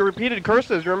last night. You repeated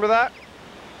curses. Remember that?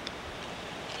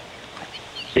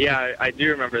 Yeah, I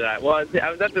do remember that. Well, I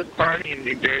was at this party in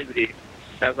New Jersey.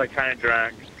 I was like kind of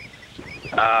drunk.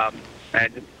 I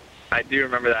do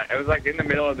remember that. It was like in the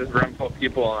middle of this room full of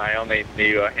people, and I only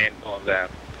knew a handful of them.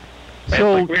 And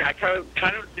So it's like weird. I kind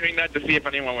of was doing that to see if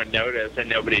anyone would notice, and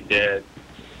nobody did.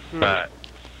 But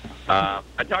I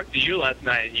talked to you last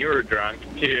night, and you were drunk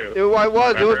too. I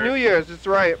was. It was Remember? New Year's. That's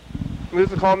right. Lewis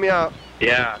called me out.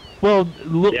 Yeah. well,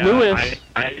 Yeah, Lewis,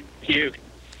 I puked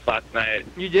last night.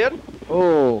 You did?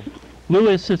 Oh,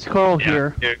 Lewis, it's Carl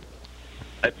Yeah, here.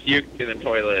 I puked in the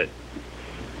toilet.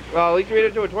 Well, at least you made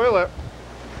it to a toilet.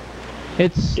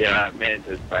 It's Yeah, I made it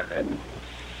to the toilet.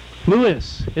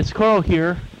 Lewis, it's Carl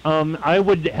here. I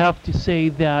would have to say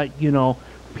that, you know,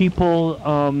 people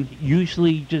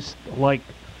usually just like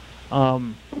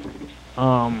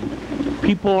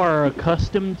people are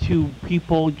accustomed to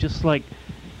people just like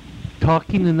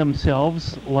talking to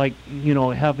themselves, like, you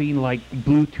know, having like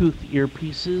Bluetooth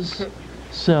earpieces.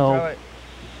 So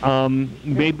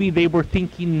maybe they were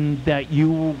thinking that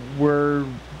you were,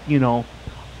 you know,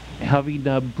 having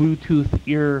a Bluetooth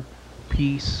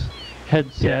earpiece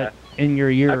headset in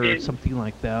your ear or something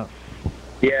like that.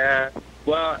 Yeah.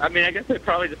 Well, I mean, I guess they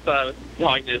probably just thought I was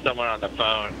talking to someone on the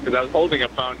phone, because I was holding a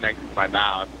phone next to my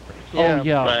mouth. Oh,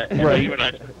 yeah, But right. when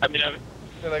I mean, I was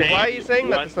They're like, why are you saying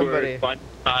that to one somebody? word a bunch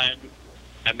of times,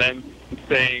 and then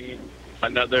saying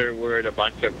another word a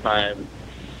bunch of times.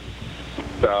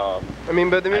 So. I mean,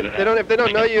 but they don't. If they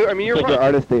don't know you, I mean, you're like your probably.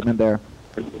 artist statement there.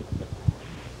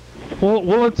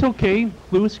 Well, it's okay.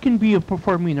 Lewis can be a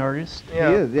performing artist. Yeah.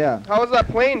 He is, yeah. How was that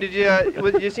plane? Did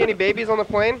you see any babies on the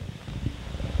plane?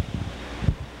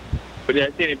 But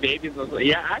did I see any babies?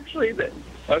 Yeah, actually,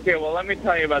 okay, well, let me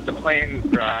tell you about the plane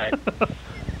ride.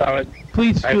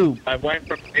 Please do. I went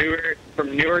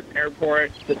from Newark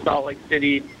Airport to Salt Lake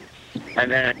City,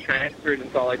 and then I transferred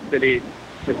in Salt Lake City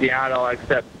to Seattle,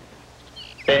 except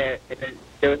There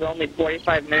was only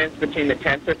 45 minutes between the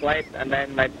transfer flights, and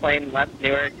then my plane left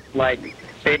Newark, like,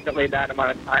 basically that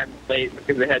amount of time late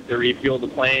because they had to refuel the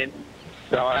plane.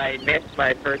 So I missed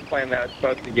my first plane that I was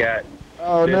supposed to get.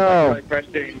 Oh, It was no. really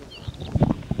frustrating.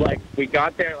 Like, we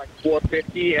got there at, like,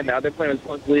 4:50, and the other plane was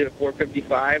supposed to leave at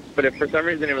 4:55, but if for some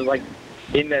reason it was, like,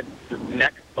 in the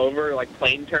next over, like,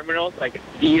 plane terminal, so I could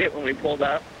see it when we pulled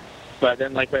up. But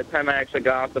then, like, by the time I actually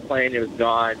got off the plane, it was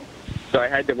gone. So I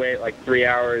had to wait, like, 3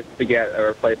 hours to get a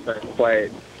replacement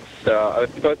flight. So I was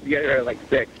supposed to get here at, like,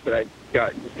 6, but I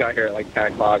just got here at, like,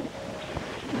 10 o'clock.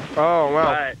 Oh,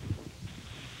 wow. But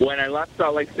when I left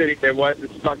Salt Lake City, there was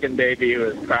this fucking baby who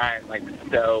was crying, like,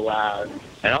 so loud.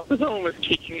 And also someone was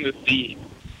kicking the seat.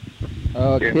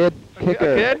 Oh, kid.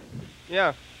 Kicker. A kid?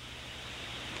 Yeah.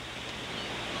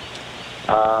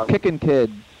 Kicking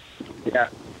kid. Yeah.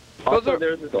 Also,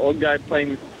 there was this old guy playing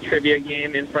this trivia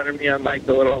game in front of me on, like,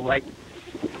 the little, like,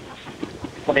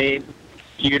 plane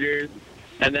computers.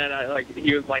 And then,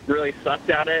 he was, like, really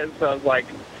sucked at it. And so I was like,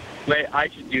 wait, I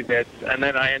should do this. And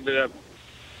then I ended up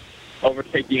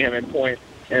overtaking him in points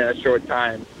in a short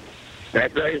time. And I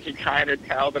feel like you could kind of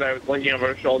tell that I was looking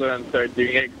over his shoulder and started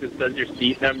doing it because it says your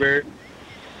seat number.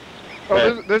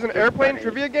 Oh, there's an airplane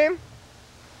trivia game?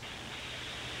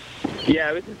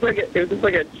 Yeah, it was just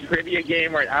like a trivia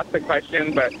game where it asked the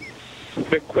question, but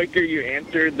the quicker you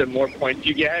answered, the more points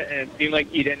you get. And it seemed like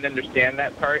he didn't understand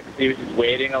that part. He was just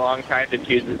waiting a long time to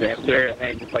choose his answer, and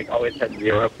then he just, like, always had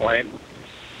 0 points.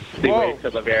 So he waited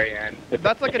till the very end.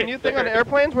 That's like a new thing on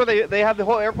airplanes where they have the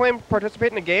whole airplane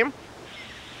participate in a game?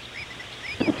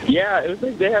 Yeah, it was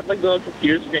like they had, like, little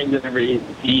computer screens in every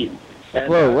seat. And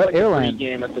Whoa, what like airline? A free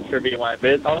game at the trivia one,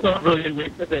 but it's also really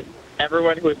weird because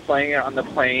everyone who was playing it on the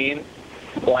plane,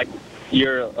 like,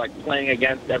 you're, like, playing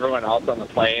against everyone else on the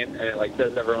plane, and it, like,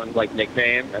 says everyone's, like,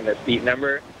 nickname and their seat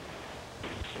number.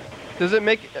 Does it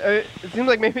make... it seems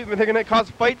like maybe they're going to cause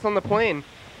fights on the plane.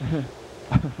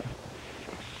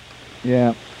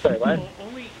 Yeah. Sorry, what?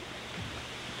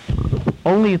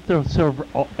 Only if they'll serve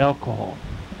alcohol.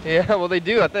 Yeah, well, they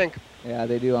do, I think. Yeah,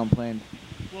 they do on planes.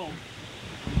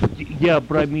 Yeah,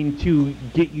 but I mean to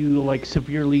get you, like,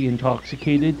 severely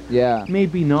intoxicated. Yeah.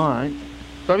 Maybe not.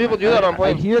 Some people do that on I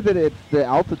planes. hear that it's the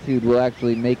altitude will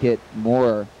actually make it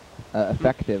more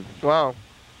effective. Wow.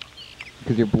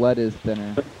 Because your blood is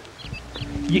thinner.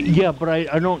 Yeah, but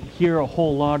I don't hear a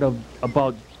whole lot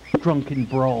about drunken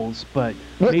brawls, but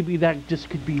maybe that just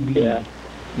could be me. Yeah.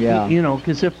 Yeah. You know,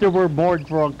 because if there were more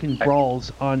drunken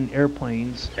brawls on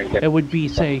airplanes, it would be,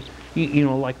 say, you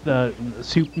know, like the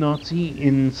soup Nazi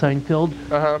in Seinfeld.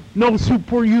 Uh-huh. No soup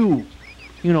for you.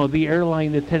 You know, the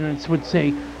airline attendants would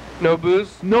say, no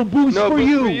booze? No booze no for booze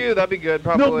you. for you, that'd be good,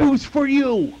 probably. No booze for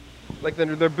you. Like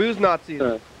they're booze Nazis.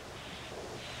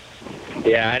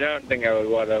 Yeah, I don't think I would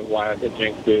wanted to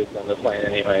drink booze on the plane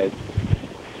anyways.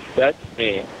 That's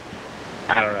me.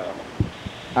 I don't know.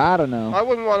 I don't know. I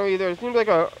wouldn't want to either. It seems like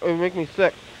it would make me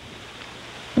sick.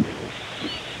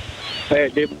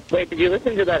 Wait, did you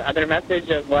listen to that other message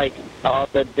of, like, all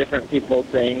the different people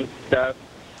saying stuff?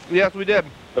 Yes, we did.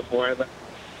 Before that?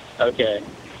 Okay.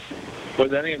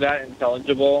 Was any of that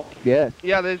intelligible? Yes.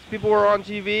 Yeah, these people were on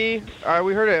TV.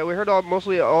 We heard it. We heard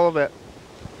mostly all of it.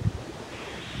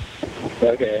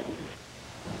 Okay.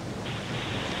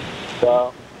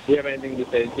 Well, do you have anything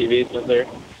to say to TV, Spencer?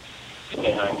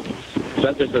 Okay, hi.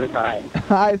 Spencer says hi.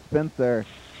 Hi, Spencer.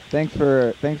 Thanks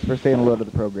for saying hello to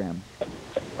the program.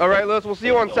 All right, Lewis. We'll see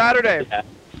you on Saturday. Yeah.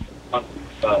 Oh,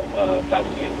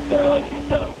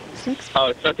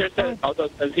 Spencer also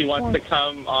says he wants to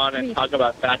come on and talk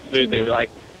about fast food. They were like,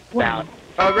 down.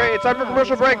 Oh, great. It's time for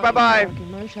commercial break. Bye-bye.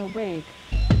 Commercial break.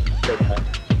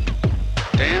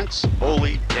 Dance,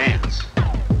 Oli, dance.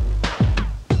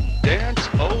 Dance,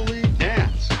 Oli,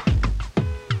 dance.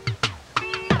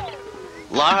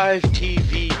 Live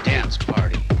TV dance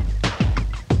party.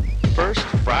 First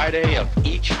Friday of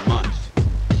each month.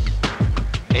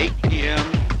 8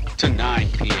 p.m. to 9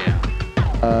 p.m.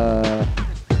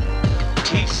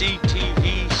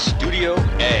 TCTV Studio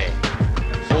A,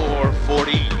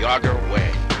 440 Yager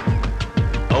Way.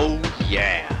 Oh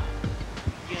yeah.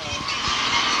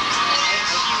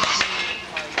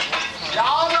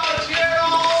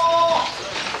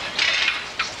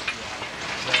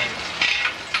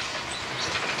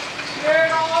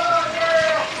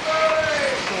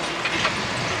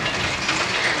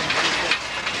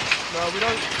 No, we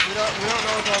don't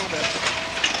know what's wrong with it.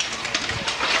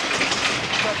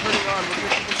 It's not turning on. We're going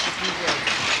to put the fuse in.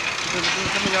 Because if there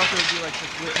was something else, it would be like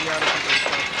just glitching out or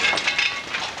something.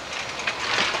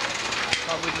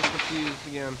 Probably just the fuse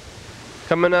again.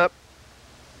 Coming up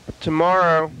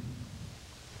tomorrow.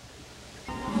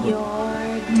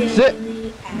 Your Sit.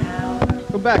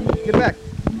 Go back. Get back.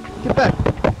 Get back.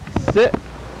 Sit.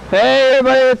 Hey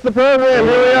everybody, it's the program.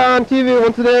 Here we are on TV.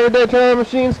 Once a day, every day, turn on the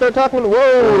machine, start talking.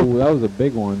 Whoa. Oh, that was a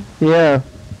big one. Yeah.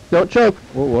 Don't choke.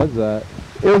 What was that?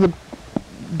 It was a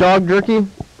dog jerky.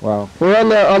 Wow. We're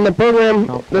on the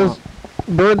program. There's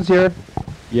birds here.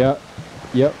 Yep.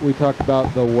 We talked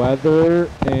about the weather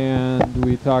and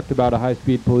we talked about a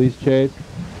high-speed police chase.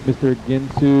 Mr.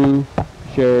 Ginsu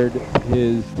shared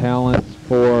his talents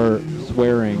for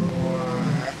swearing.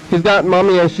 He's got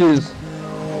mommy issues.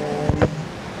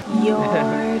 Your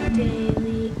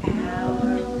daily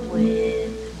hour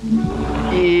with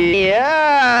me.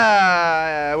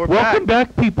 Yeah, we're Welcome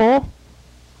back, people.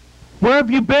 Where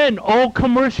have you been? Oh,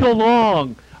 commercial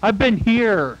long. I've been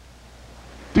here,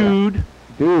 dude.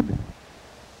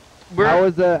 How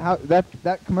was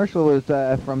that commercial was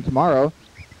from tomorrow?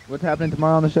 What's happening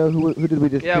tomorrow on the show? Who did we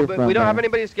just hear but from? we don't have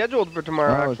anybody scheduled for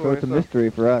tomorrow. Oh, actually, so it's a mystery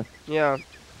for us. Yeah,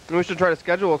 and we should try to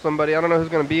schedule somebody. I don't know who's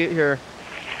gonna be here.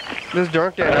 This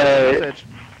drunk guy has a message.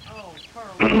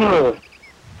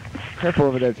 Careful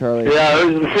over there, Charlie. Yeah, I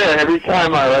was gonna say, every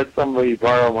time I let somebody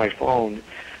borrow my phone,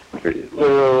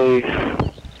 literally,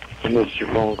 I missed your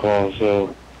phone call,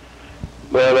 so.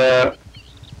 But,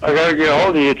 I gotta get a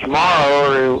hold of you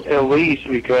tomorrow, or at least,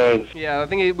 because... Yeah, I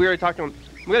think we already talked to him.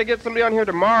 We gotta get somebody on here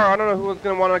tomorrow. I don't know who's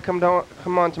gonna want to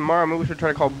come on tomorrow. Maybe we should try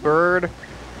to call Bird,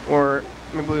 or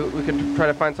maybe we could try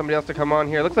to find somebody else to come on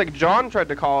here. Looks like John tried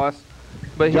to call us,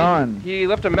 but he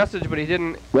left a message, but he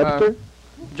didn't. Webster?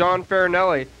 John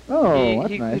Farinelli. Oh,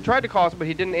 that's nice. He tried to call us, but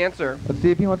he didn't answer. Let's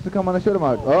see if he wants to come on the show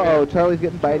tomorrow. Uh-oh, Charlie's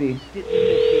getting bitey.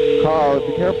 Carl,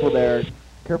 be careful there.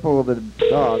 Careful of the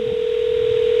dog.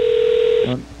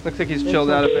 Looks like he's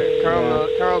chilled out a bit.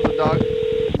 Carl's a dog.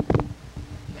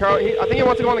 Carl, I think he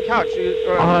wants to go on the couch.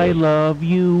 I love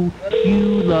you.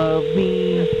 You love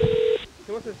me.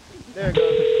 He wants to, there it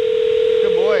goes.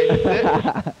 Good boy. Sit.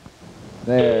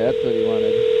 There, that's what he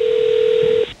wanted.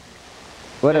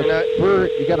 What a fur!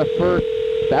 You got a fur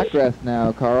backrest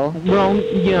now, Carl. Well,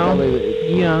 yeah.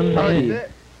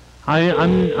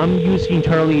 I'm using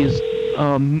Charlie's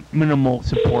minimal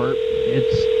support.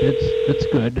 It's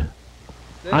good.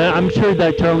 I'm sure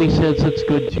that Charlie says it's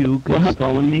good too. What's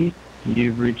calling me?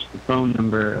 You've reached the phone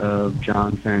number of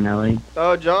John Farinelli.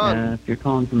 Oh, John. If you're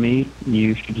calling for me,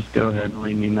 you should just go ahead and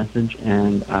leave me a message,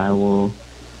 and I will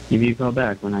give you a call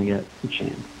back when I get a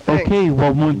chance. Thanks. Okay,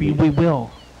 well, maybe we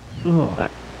will. Ugh.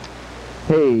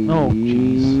 Hey. Oh,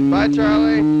 jeez. Bye,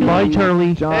 Charlie. Bye,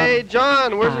 Charlie. John. Hey,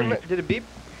 John. Where's your... Did it beep?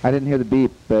 I didn't hear the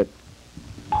beep, but...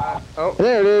 Oh.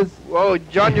 There it is. Whoa,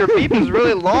 John, your beep is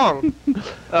really long.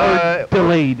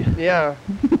 Delayed. Yeah.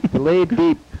 Delayed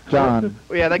beep, John.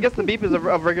 Yeah, I guess the beep is of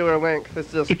regular length.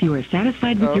 It's just... If you are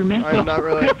satisfied with your message, I'm not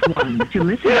really... press 1 to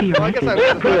listen to your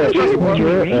message. Press To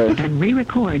erase and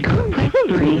re-record, press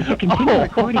 3 to continue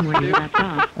recording where you left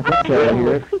off. I think so, I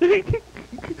hear it.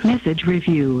 Message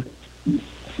review.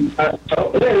 there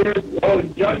it is. Oh,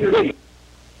 John, your beep.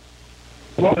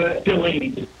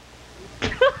 Delayed.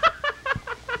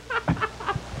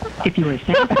 If you are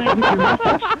satisfied with your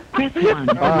message, press 1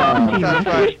 to listen to your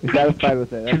message. Satisfied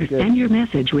with it. That's To good. send your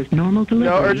message with normal delivery,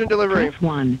 No, urgent delivery. press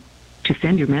 1. To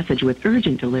send your message with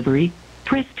urgent delivery,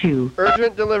 press 2.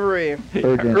 Urgent delivery.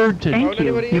 Urgent. Thank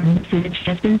you. anybody- Your message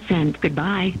has been sent.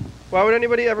 Goodbye. Why would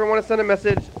anybody ever want to send a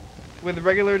message with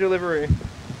regular delivery?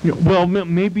 Well,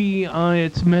 maybe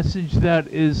it's a message that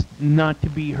is not to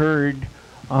be heard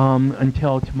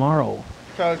until tomorrow.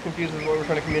 Charlie's confused with what we're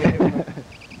trying to communicate with him.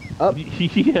 Up.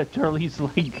 Yeah, Charlie's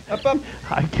like, Up.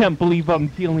 I can't believe I'm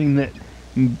feeling that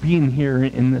being here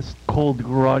in this cold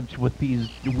garage with these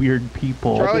weird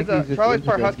people. Charlie's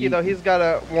part husky, though. He's got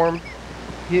a warm...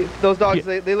 those dogs,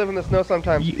 they live in the snow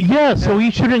sometimes. Yeah, so he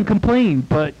shouldn't complain,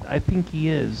 but I think he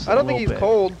is. I don't think he's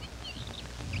cold.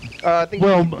 I think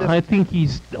I think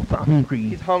he's hungry.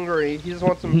 He's hungry. He just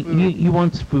wants some food. He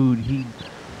wants food.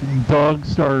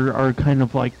 Dogs are kind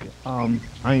of like I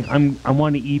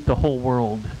want to eat the whole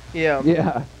world. Yeah.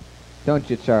 Yeah. Don't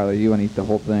you, Charlie? You want to eat the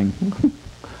whole thing.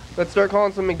 Let's start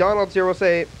calling some McDonald's here. We'll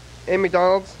say, hey,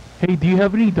 McDonald's. Hey, do you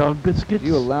have any dog biscuits? Do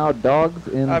you allow dogs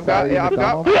in? I've got. I'm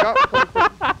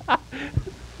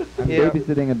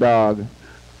babysitting a dog.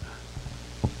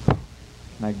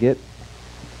 Can I get?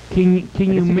 Can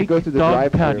you make go through the dog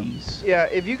drive-thru. patties? Yeah,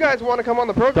 if you guys want to come on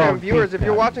the program, Dog viewers, if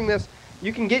you're patties. watching this,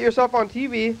 you can get yourself on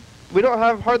TV. We don't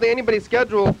have hardly anybody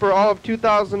scheduled for all of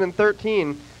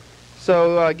 2013.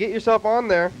 So get yourself on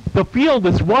there. The field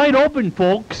is wide open,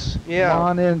 folks. Yeah. Come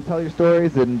on in, tell your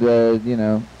stories, and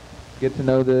get to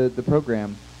know the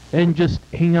program. And just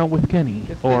hang out with Kenny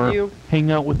It's the or new- hang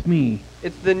out with me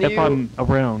It's the new. if I'm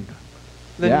around.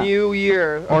 the new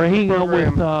year. Or hang out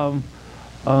with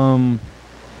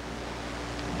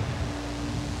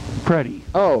Freddie.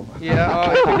 Oh. Yeah,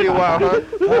 oh, it took you a while, huh?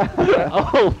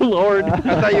 Oh, Lord. I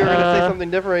thought you were going to say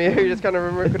something different. You just kind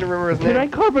of couldn't remember his name. Did I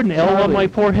carve an L on my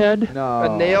forehead? No.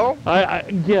 A nail?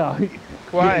 Yeah.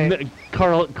 Why?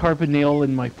 Carve a nail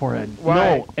in my forehead. Why?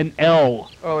 No, an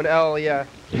L. Oh, an L, yeah.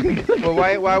 Well,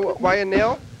 why a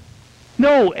nail?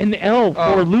 No, an L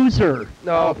for loser.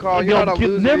 No, Carl, you're not a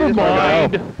loser. Never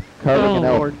mind. Carving an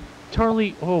L. Lord.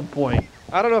 Charlie, oh boy.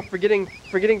 I don't know, forgetting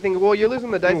things. Well, you're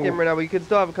losing the dice game right now, but you could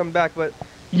still have it come back. But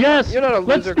yes, you're not a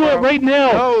loser. Let's do it right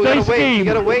now. No, you dice gotta wait. game. You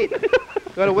gotta wait. You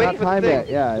gotta wait for the thing. Yet.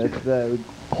 Yeah, it's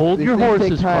hold your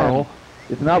horses, Carl.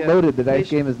 It's not loaded. The dice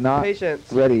game is not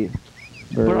ready.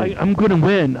 But I'm gonna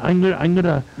win. I'm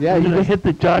gonna hit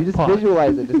the jackpot. You just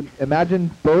visualize it. Just imagine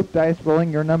both dice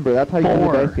rolling your number. That's how you do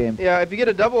the dice game. Yeah, if you get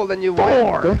a double, then you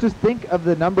win. Don't just think of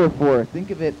the number 4.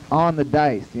 Think of it on the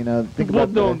dice. You know.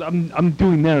 I'm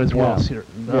doing that as well, sir.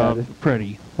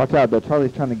 Freddie. Watch out, though.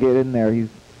 Charlie's trying to get in there. He's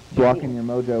blocking your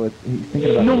mojo. He's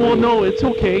thinking about. No, it's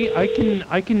okay.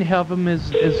 I can have him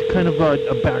as kind of a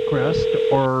backrest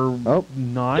or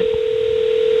not.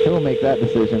 He'll make that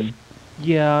decision.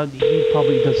 Yeah, he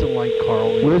probably doesn't like Carl.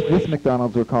 Anyway. Where's this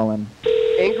McDonald's we're calling?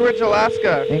 Anchorage,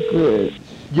 Alaska. Anchorage.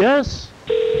 Yes.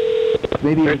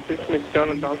 Maybe. This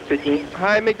McDonald's, I'm speaking.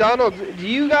 Hi, McDonald's. Do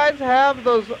you guys have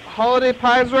those holiday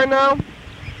pies right now?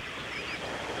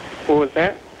 What was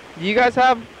that? Do you guys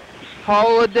have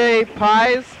holiday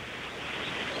pies?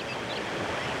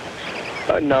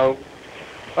 No.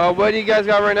 What do you guys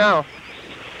got right now?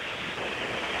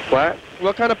 What?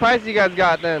 What kind of pies do you guys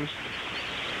got then?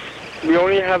 We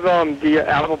only have the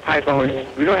apple pies only.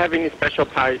 We don't have any special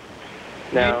pies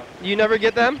now. You never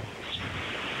get them?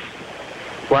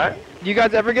 What? Do you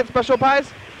guys ever get special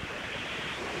pies?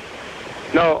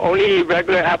 No, only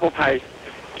regular apple pies.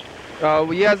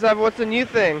 Oh, you guys have, what's the new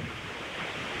thing?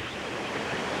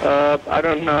 I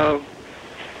don't know.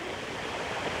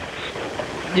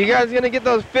 You guys gonna get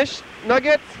those fish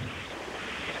nuggets?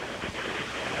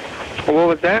 What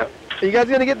was that? Are you guys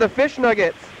gonna get the fish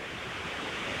nuggets?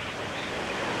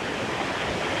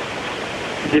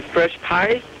 The fresh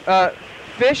pie?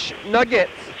 Fish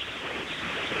nuggets.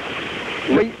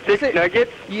 Fish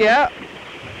nuggets? Yeah.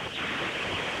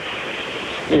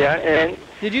 Yeah, and?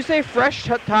 Did you say fresh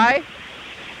Thai?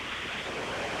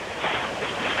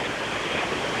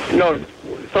 No.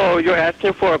 So you're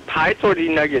asking for pies or the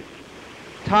nuggets?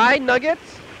 Thai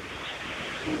nuggets?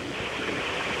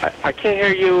 I can't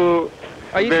hear you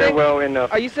very well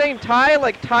enough. Are you saying Thai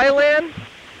like Thailand?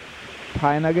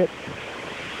 Thai nuggets?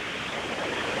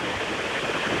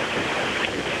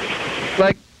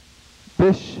 Like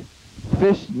fish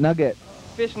nuggets.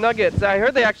 Fish nuggets. I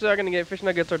heard they actually are gonna get fish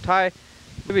nuggets or Thai.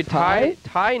 Maybe Thai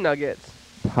nuggets.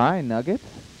 Thai nuggets?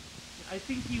 I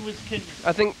think he was.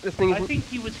 I think this thing. I think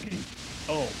he was.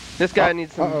 Oh. This guy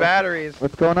needs some batteries.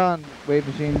 What's going on, Wave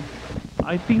Machine?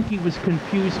 I think he was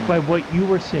confused by what you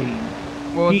were saying.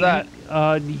 What was that?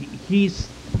 He's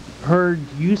heard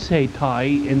you say Thai,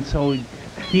 and so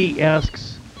he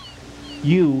asks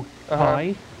you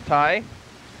Thai. Thai?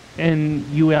 And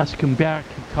you ask him back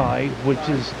Thai, which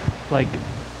is like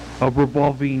a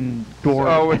revolving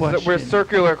door question. We're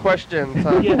circular questions,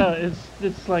 huh? Yeah,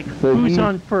 it's like, who's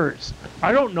on first?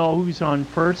 I don't know who's on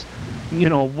first. You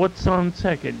know, what's on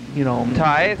second? You know.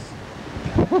 Ties?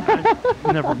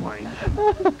 Never mind.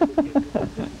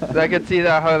 I could see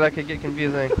how that could get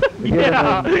confusing.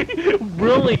 Yeah,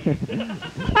 really.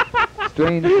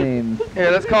 Strange names.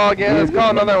 Here, let's call again. Let's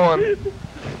call another one.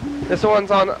 This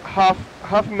one's on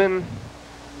Huffman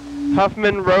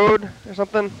Road or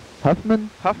something. Huffman?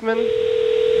 Huffman.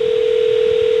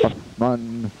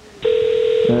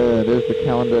 There's the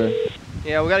calendar.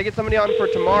 Yeah, we gotta get somebody on for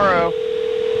tomorrow.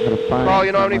 Carl,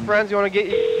 you know how many friends you want to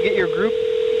get your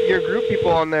group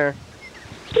people on there?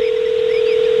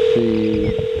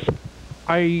 See.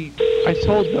 I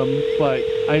told them, but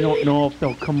I don't know if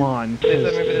they'll come on. They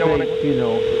said maybe they don't want to. You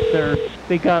know,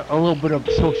 they got a little bit of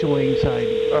social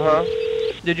anxiety.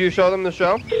 Did you show them the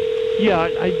show? Yeah,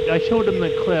 I showed them the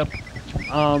clip.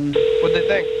 What'd they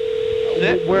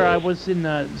think? Where I was in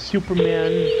the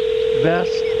Superman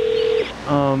vest.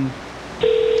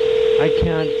 I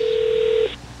can't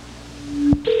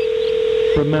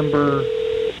remember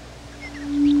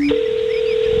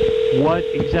what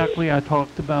exactly I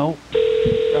talked about.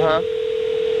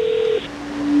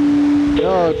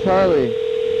 Oh, Charlie.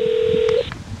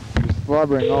 You're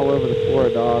slobbering all over the floor,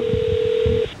 dog.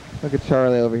 Look at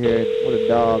Charlie over here. What a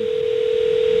dog.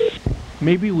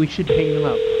 Maybe we should hang him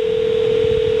up.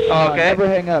 Oh, okay. Never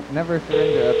hang up. Never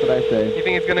surrender. That's what I say. You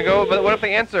think it's gonna go? But what if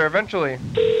they answer eventually?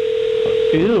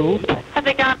 Ew. How's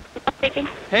it going? Speaking.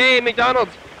 Hey,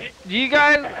 McDonald's. Do you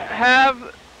guys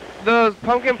have those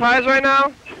pumpkin pies right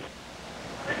now?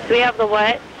 Do we have the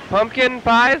what? Pumpkin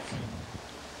pies?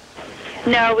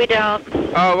 No, we don't.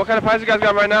 Oh, what kind of pies you guys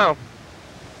got right now?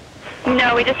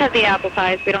 No, we just have the apple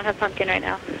pies. We don't have pumpkin right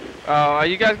now. Oh, are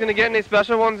you guys gonna get any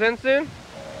special ones in soon?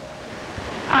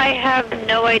 I have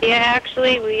no idea,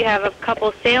 actually. We have a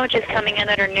couple sandwiches coming in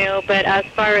that are new, but as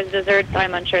far as desserts,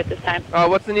 I'm unsure at this time. Oh,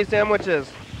 what's the new sandwiches?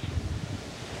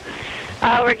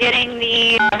 We're getting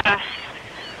the,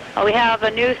 we have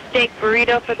a new steak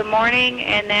burrito for the morning,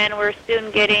 and then we're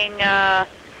soon getting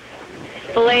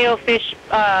filet-o-fish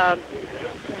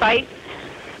bites,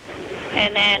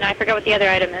 and then I forgot what the other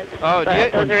item is. Oh,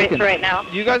 but those are it for right now.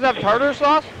 Do you guys have tartar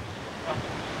sauce?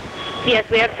 Yes,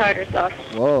 we have tartar sauce.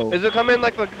 Whoa. Is it come in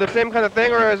like the same kind of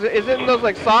thing, or is it in those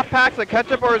like soft packs like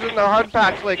ketchup, or is it in the hard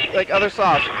packs like other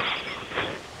sauce?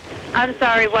 I'm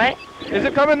sorry, what? Is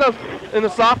it come in the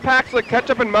soft packs like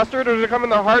ketchup and mustard, or does it come in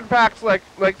the hard packs like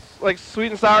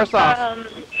sweet and sour sauce?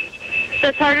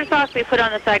 The tartar sauce we put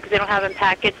on the side because they don't have in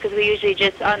packets, because we usually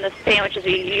just, on the sandwiches,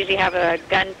 we usually have a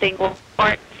gun thing for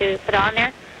it to put on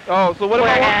there. Oh, so what if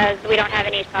Whereas we don't have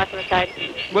any sauce on the side.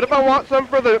 What if I want some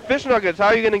for the fish nuggets? How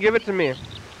are you going to give it to me?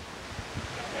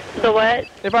 The what?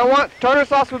 If I want tartar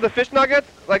sauce with the fish nuggets,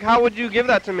 like how would you give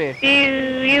that to me?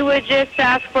 You would just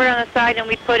ask for it on the side, and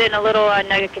we put it in a little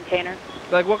nugget container.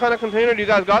 Like what kind of container do you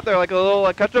guys got there? Like a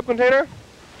little ketchup container?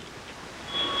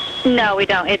 No, we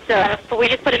don't. It's we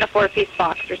just put it in a 4-piece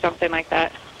box or something like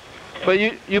that. But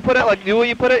you put it like will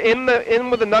you put it in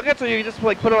with the nuggets, or you just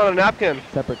like put it on a napkin?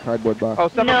 Separate cardboard box. Oh,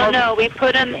 separate No, we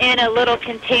put them in a little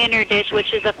container dish,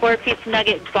 which is a 4-piece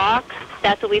nugget box.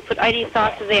 That's what we put. Any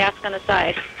sauces they ask on the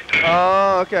side.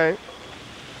 Oh, okay.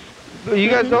 You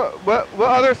guys don't. What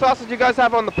other sauces do you guys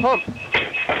have on the pump?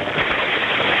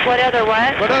 What other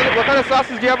what? What kind of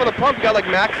sauces do you have on the pump? You got like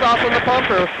mac sauce on the pump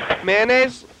or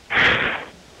mayonnaise?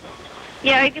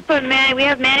 Yeah, we can put mayonnaise. We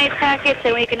have mayonnaise packets,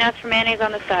 and we can ask for mayonnaise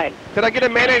on the side. Could I get a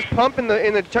mayonnaise pump in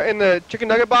the chicken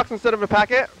nugget box instead of a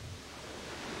packet?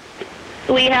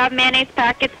 We have mayonnaise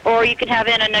packets, or you can have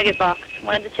it in a nugget box.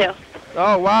 One of the two.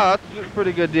 Oh wow, that's a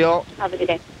pretty good deal. Have a good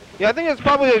day. Yeah, I think it's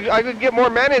probably I could get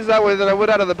more mayonnaise that way than I would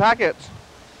out of the packets.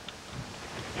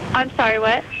 I'm sorry,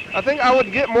 what? I think I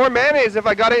would get more mayonnaise if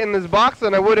I got it in this box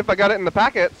than I would if I got it in the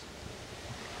packets.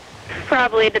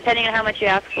 Probably, depending on how much you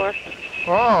ask for.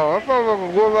 Oh, that sounds like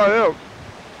a good idea.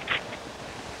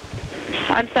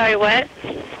 I'm sorry, what?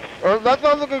 That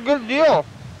sounds like a good deal.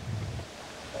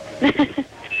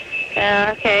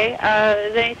 Okay.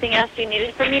 Is there anything else you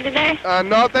needed from me today?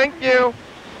 No, thank you.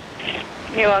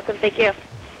 You're welcome. Thank you.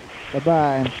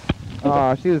 Bye-bye.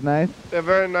 Oh, she was nice. Yeah,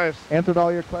 very nice. Answered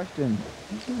all your questions.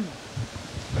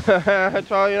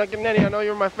 Charlie, you're not getting any. I know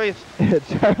you're in my face.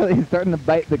 Charlie's starting to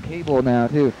bite the cable now,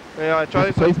 too. Yeah,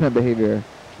 Charlie's... Placement behavior.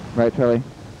 Right, Charlie?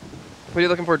 What are you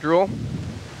looking for, drool?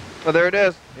 Oh, there it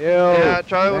is. Ew. Yeah,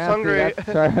 Charlie was hungry.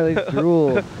 That's Charlie's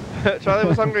drool. Charlie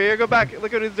was hungry. Here, go back.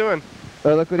 Look what he's doing.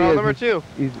 Oh, look what he is. Number 2.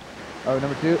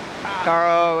 Number 2?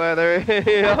 Carl, there he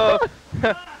go.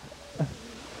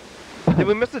 Did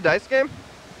we miss the dice game?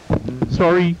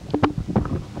 Sorry.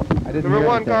 I didn't Number hear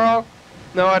 1, anything. Carl.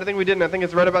 No, I think we didn't. I think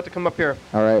it's right about to come up here.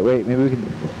 All right, wait. Maybe we can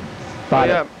spot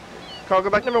yeah. it. Carl, go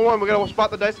back to number 1. We're going to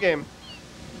spot the dice game.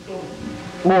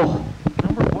 Oh.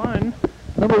 Number 1?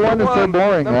 Number 1 is so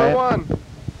boring, Number right?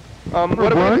 1.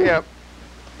 What are we? Yeah.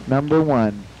 Number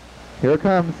 1. Here it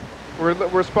comes.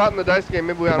 We're spotting the dice game.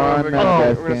 Maybe we don't know. We're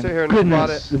gonna sit here and spot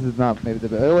it. This is not maybe the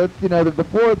best. Well, it's, you know,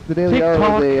 before the Daily Hour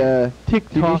was a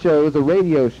TV show. It was a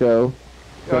radio show.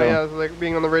 Oh yeah, it's like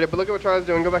being on the radio. But look at what Charlie's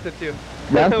doing. Go back to 2.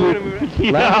 Last week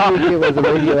it was a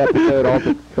radio episode. All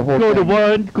the whole Go thing. to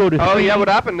 1. Go to 3. Oh yeah, what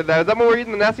happened to that? Is that when we're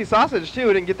eating the nasty sausage too?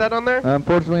 We didn't get that on there.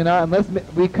 Unfortunately not. Unless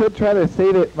we could try to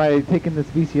save it by taking this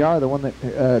VCR, the one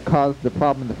that caused the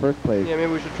problem in the first place. Yeah,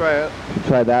 maybe we should try it.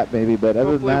 Try that maybe, but other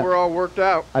Hopefully than that, we're all worked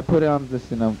out. I put on just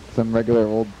some regular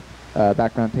old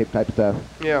background tape type stuff.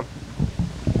 Yeah.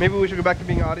 Maybe we should go back to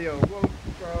being audio. Whoa,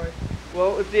 Charlie.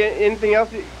 Well, is there anything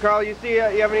else, Carl? You see,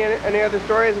 you have any other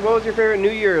stories? What was your favorite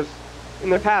New Year's in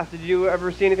the past? Did you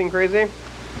ever see anything crazy?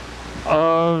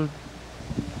 No.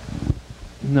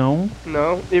 No.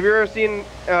 Have you ever seen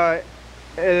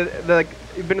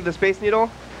you've been to the Space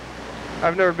Needle?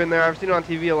 I've never been there. I've seen it on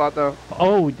TV a lot though.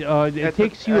 Oh, it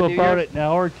takes you about an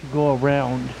hour to go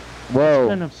around. Whoa. It's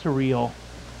kind of surreal.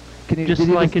 Can you just did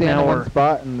like you just stand an in hour. one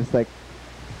spot and just like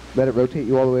let it rotate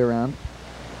you all the way around?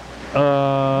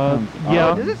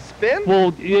 Yeah. Does it spin?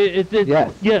 Well, yes.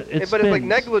 Yeah, But it's like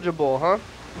negligible, huh?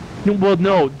 Well,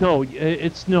 no,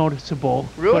 it's noticeable.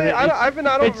 Really? but I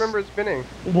don't remember it spinning.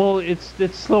 Well, it's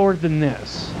slower than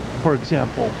this, for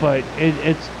example, but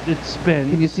it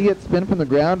spins. Can you see it spin from the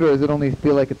ground, or does it only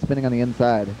feel like it's spinning on the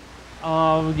inside?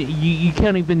 You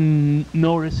can't even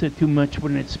notice it too much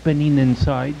when it's spinning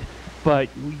inside, but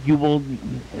you will,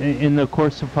 in the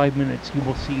course of 5 minutes, you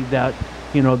will see that,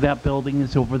 that building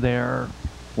is over there.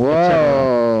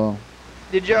 Whoa.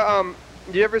 Did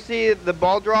you ever see the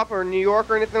ball drop or New York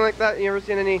or anything like that? You ever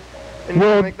seen anything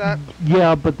like that?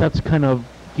 Yeah, but that's kind of,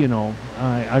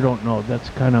 I don't know. That's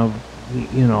kind of,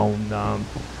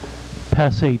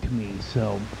 passe to me.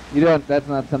 So. That's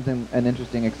not an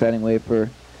interesting, exciting way for.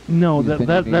 No,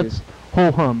 that's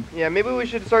ho hum. Yeah, maybe we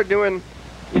should start doing.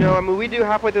 We do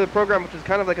halfway through the program, which is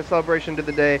kind of like a celebration to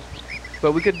the day.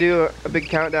 But we could do a big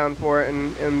countdown for it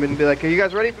and be like, are you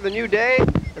guys ready for the new day?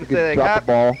 And say like,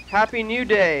 Happy New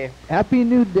Day. Happy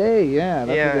New Day, yeah.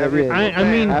 That's every I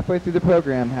mean, halfway through the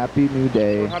program, Happy New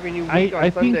Day. Well, Happy New Week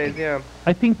on Sundays, yeah.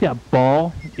 I think that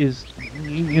ball is,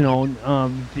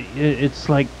 it's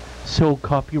like so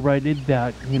copyrighted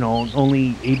that,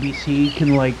 only ABC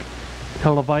can like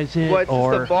televise it. Well, it's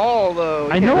just a ball, though.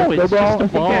 I know, it's just a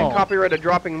ball. You can't copyright a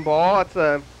dropping ball.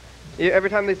 Every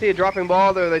time they see a dropping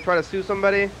ball, they try to sue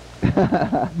somebody.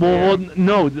 Well,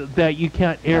 no, that you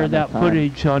can't air that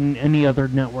footage on any other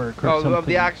network or something. Of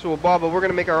the actual ball, but we're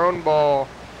going to make our own ball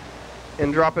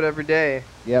and drop it every day.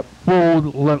 Yep. Well,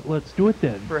 let's do it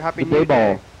then. For Happy New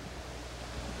Day. Ball.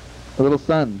 A little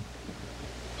sun.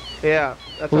 Yeah.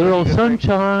 That's a little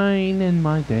sunshine in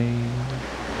my day.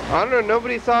 I don't know.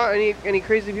 Nobody saw any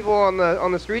crazy people on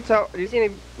the streets. Do you see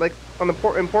any in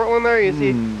Portland there? You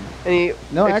see any?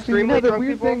 No, actually, the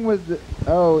weird people? thing was.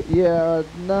 No,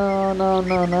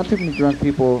 not too many drunk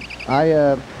people.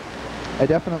 I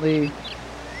definitely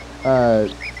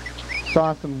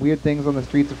saw some weird things on the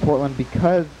streets of Portland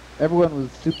because everyone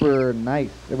was super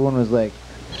nice. Everyone was like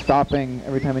stopping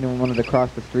every time anyone wanted to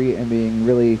cross the street and being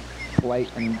really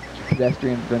polite and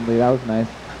pedestrian friendly. That was nice.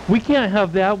 We can't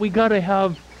have that. We gotta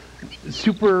have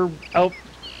super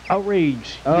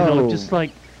outrage, just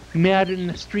like mad in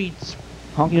the streets,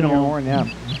 honking your horn, yeah.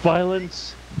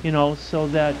 Violence, so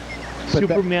that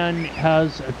Superman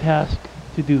has a task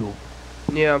to do.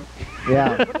 Yeah.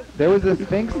 Yeah. There was a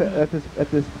Sphinx at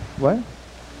this what?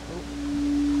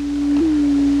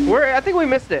 I think we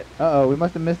missed it. We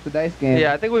must have missed the dice game.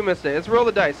 Yeah, I think we missed it. Let's roll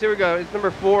the dice. Here we go. It's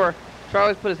number 4.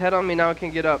 Charlie's put his head on me. Now I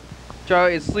can't get up.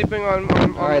 Charlie is sleeping on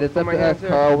All right, it's up to us,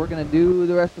 Carl. We're going to do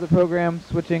the rest of the program,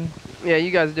 switching. Yeah,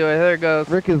 you guys do it. There it goes.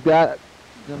 Rick has got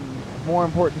some more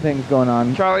important things going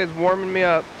on. Charlie is warming me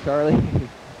up. Charlie.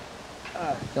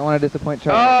 Don't want to disappoint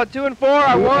Charlie. Oh, 2 and 4.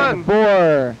 I won.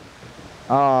 4.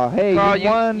 Oh, hey, Carl, you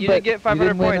won, you but didn't get 500 you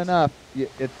didn't win points. enough.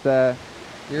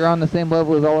 You're on the same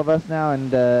level as all of us now,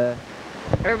 and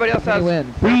everybody else has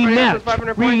wins.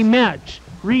 Rematch.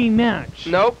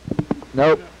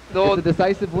 Nope. It's a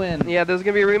decisive win. Yeah, there's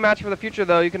going to be a rematch for the future,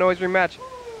 though. You can always rematch.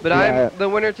 But I'm the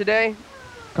winner today.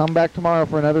 Come back tomorrow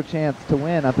for another chance to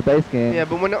win at the base game. Yeah,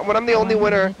 but when I'm the only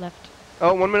winner...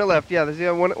 Oh, 1 minute left. Yeah,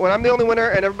 when I'm the only winner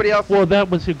and everybody else... Well, that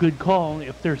was a good call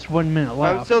if there's 1 minute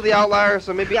left. I'm still the outlier,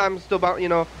 so maybe I'm still,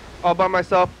 all by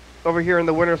myself over here in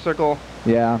the winner circle.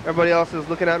 Yeah. Everybody else is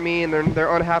looking at me, and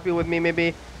they're unhappy with me,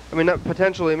 maybe. I mean, not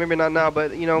potentially, maybe not now,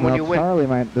 but, when you win... Charlie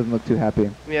doesn't look too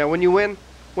happy. Yeah, when you win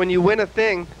a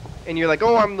thing, and you're like,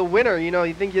 oh, I'm the winner,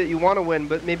 you think that you want to win,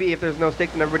 but maybe if there's no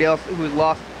stake, then everybody else who's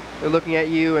lost, they're looking at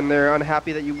you, and they're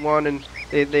unhappy that you won, and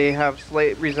they have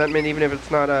slight resentment, even if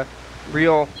it's not a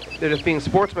real, they're just being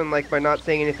sportsmanlike by not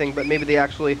saying anything, but maybe they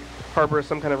actually harbor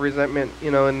some kind of resentment,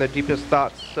 in their deepest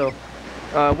thoughts. So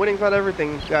winning's not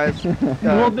everything, guys.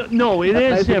 Well, no, it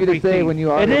is everything. Say when you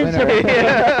are the winner.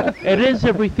 It is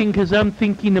everything, because I'm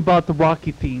thinking about the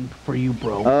Rocky theme for you,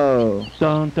 bro. Oh.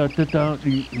 Dun, dun, dun, dun,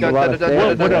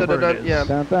 whatever it is. Yeah.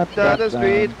 Down the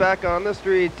streets, back on the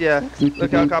street, yeah.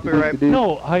 Look how copyright.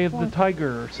 No, Eye of the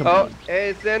Tiger or something. Oh, hey,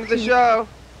 it's the end of the show.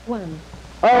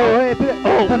 Oh, hey,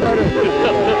 yeah,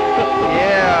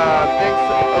 thanks,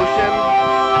 Ocean.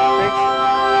 Thanks,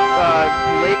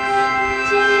 Lakes.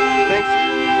 Thanks,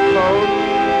 phone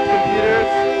computers.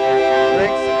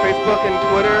 Thanks, Facebook and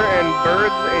Twitter and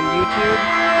birds and YouTube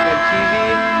and TV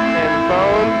and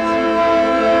phones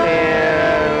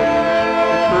and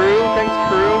crew. Thanks,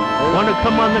 crew. Want to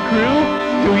come on the crew?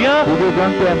 Do ya? We'll do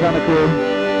drunk bands on the crew.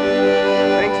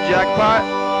 Thanks, Jackpot.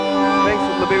 Thanks,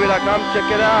 LaBaby.com. Check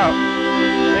it out.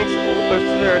 Thanks,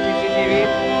 TCTV.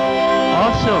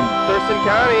 Awesome. Thurston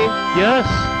County. Yes.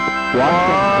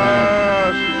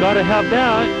 Washington. Gotta have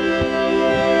that.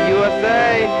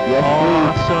 USA. Yes,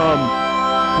 awesome.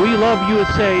 We love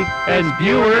USA and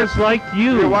viewers like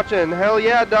you. You're watching. Hell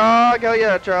yeah, dog. Hell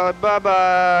yeah, Charlie.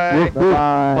 Bye-bye.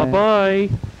 Bye-bye. Bye-bye.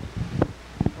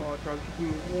 Oh, Charlie, keep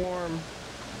me warm.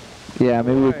 Yeah,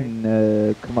 maybe we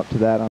can come up to that on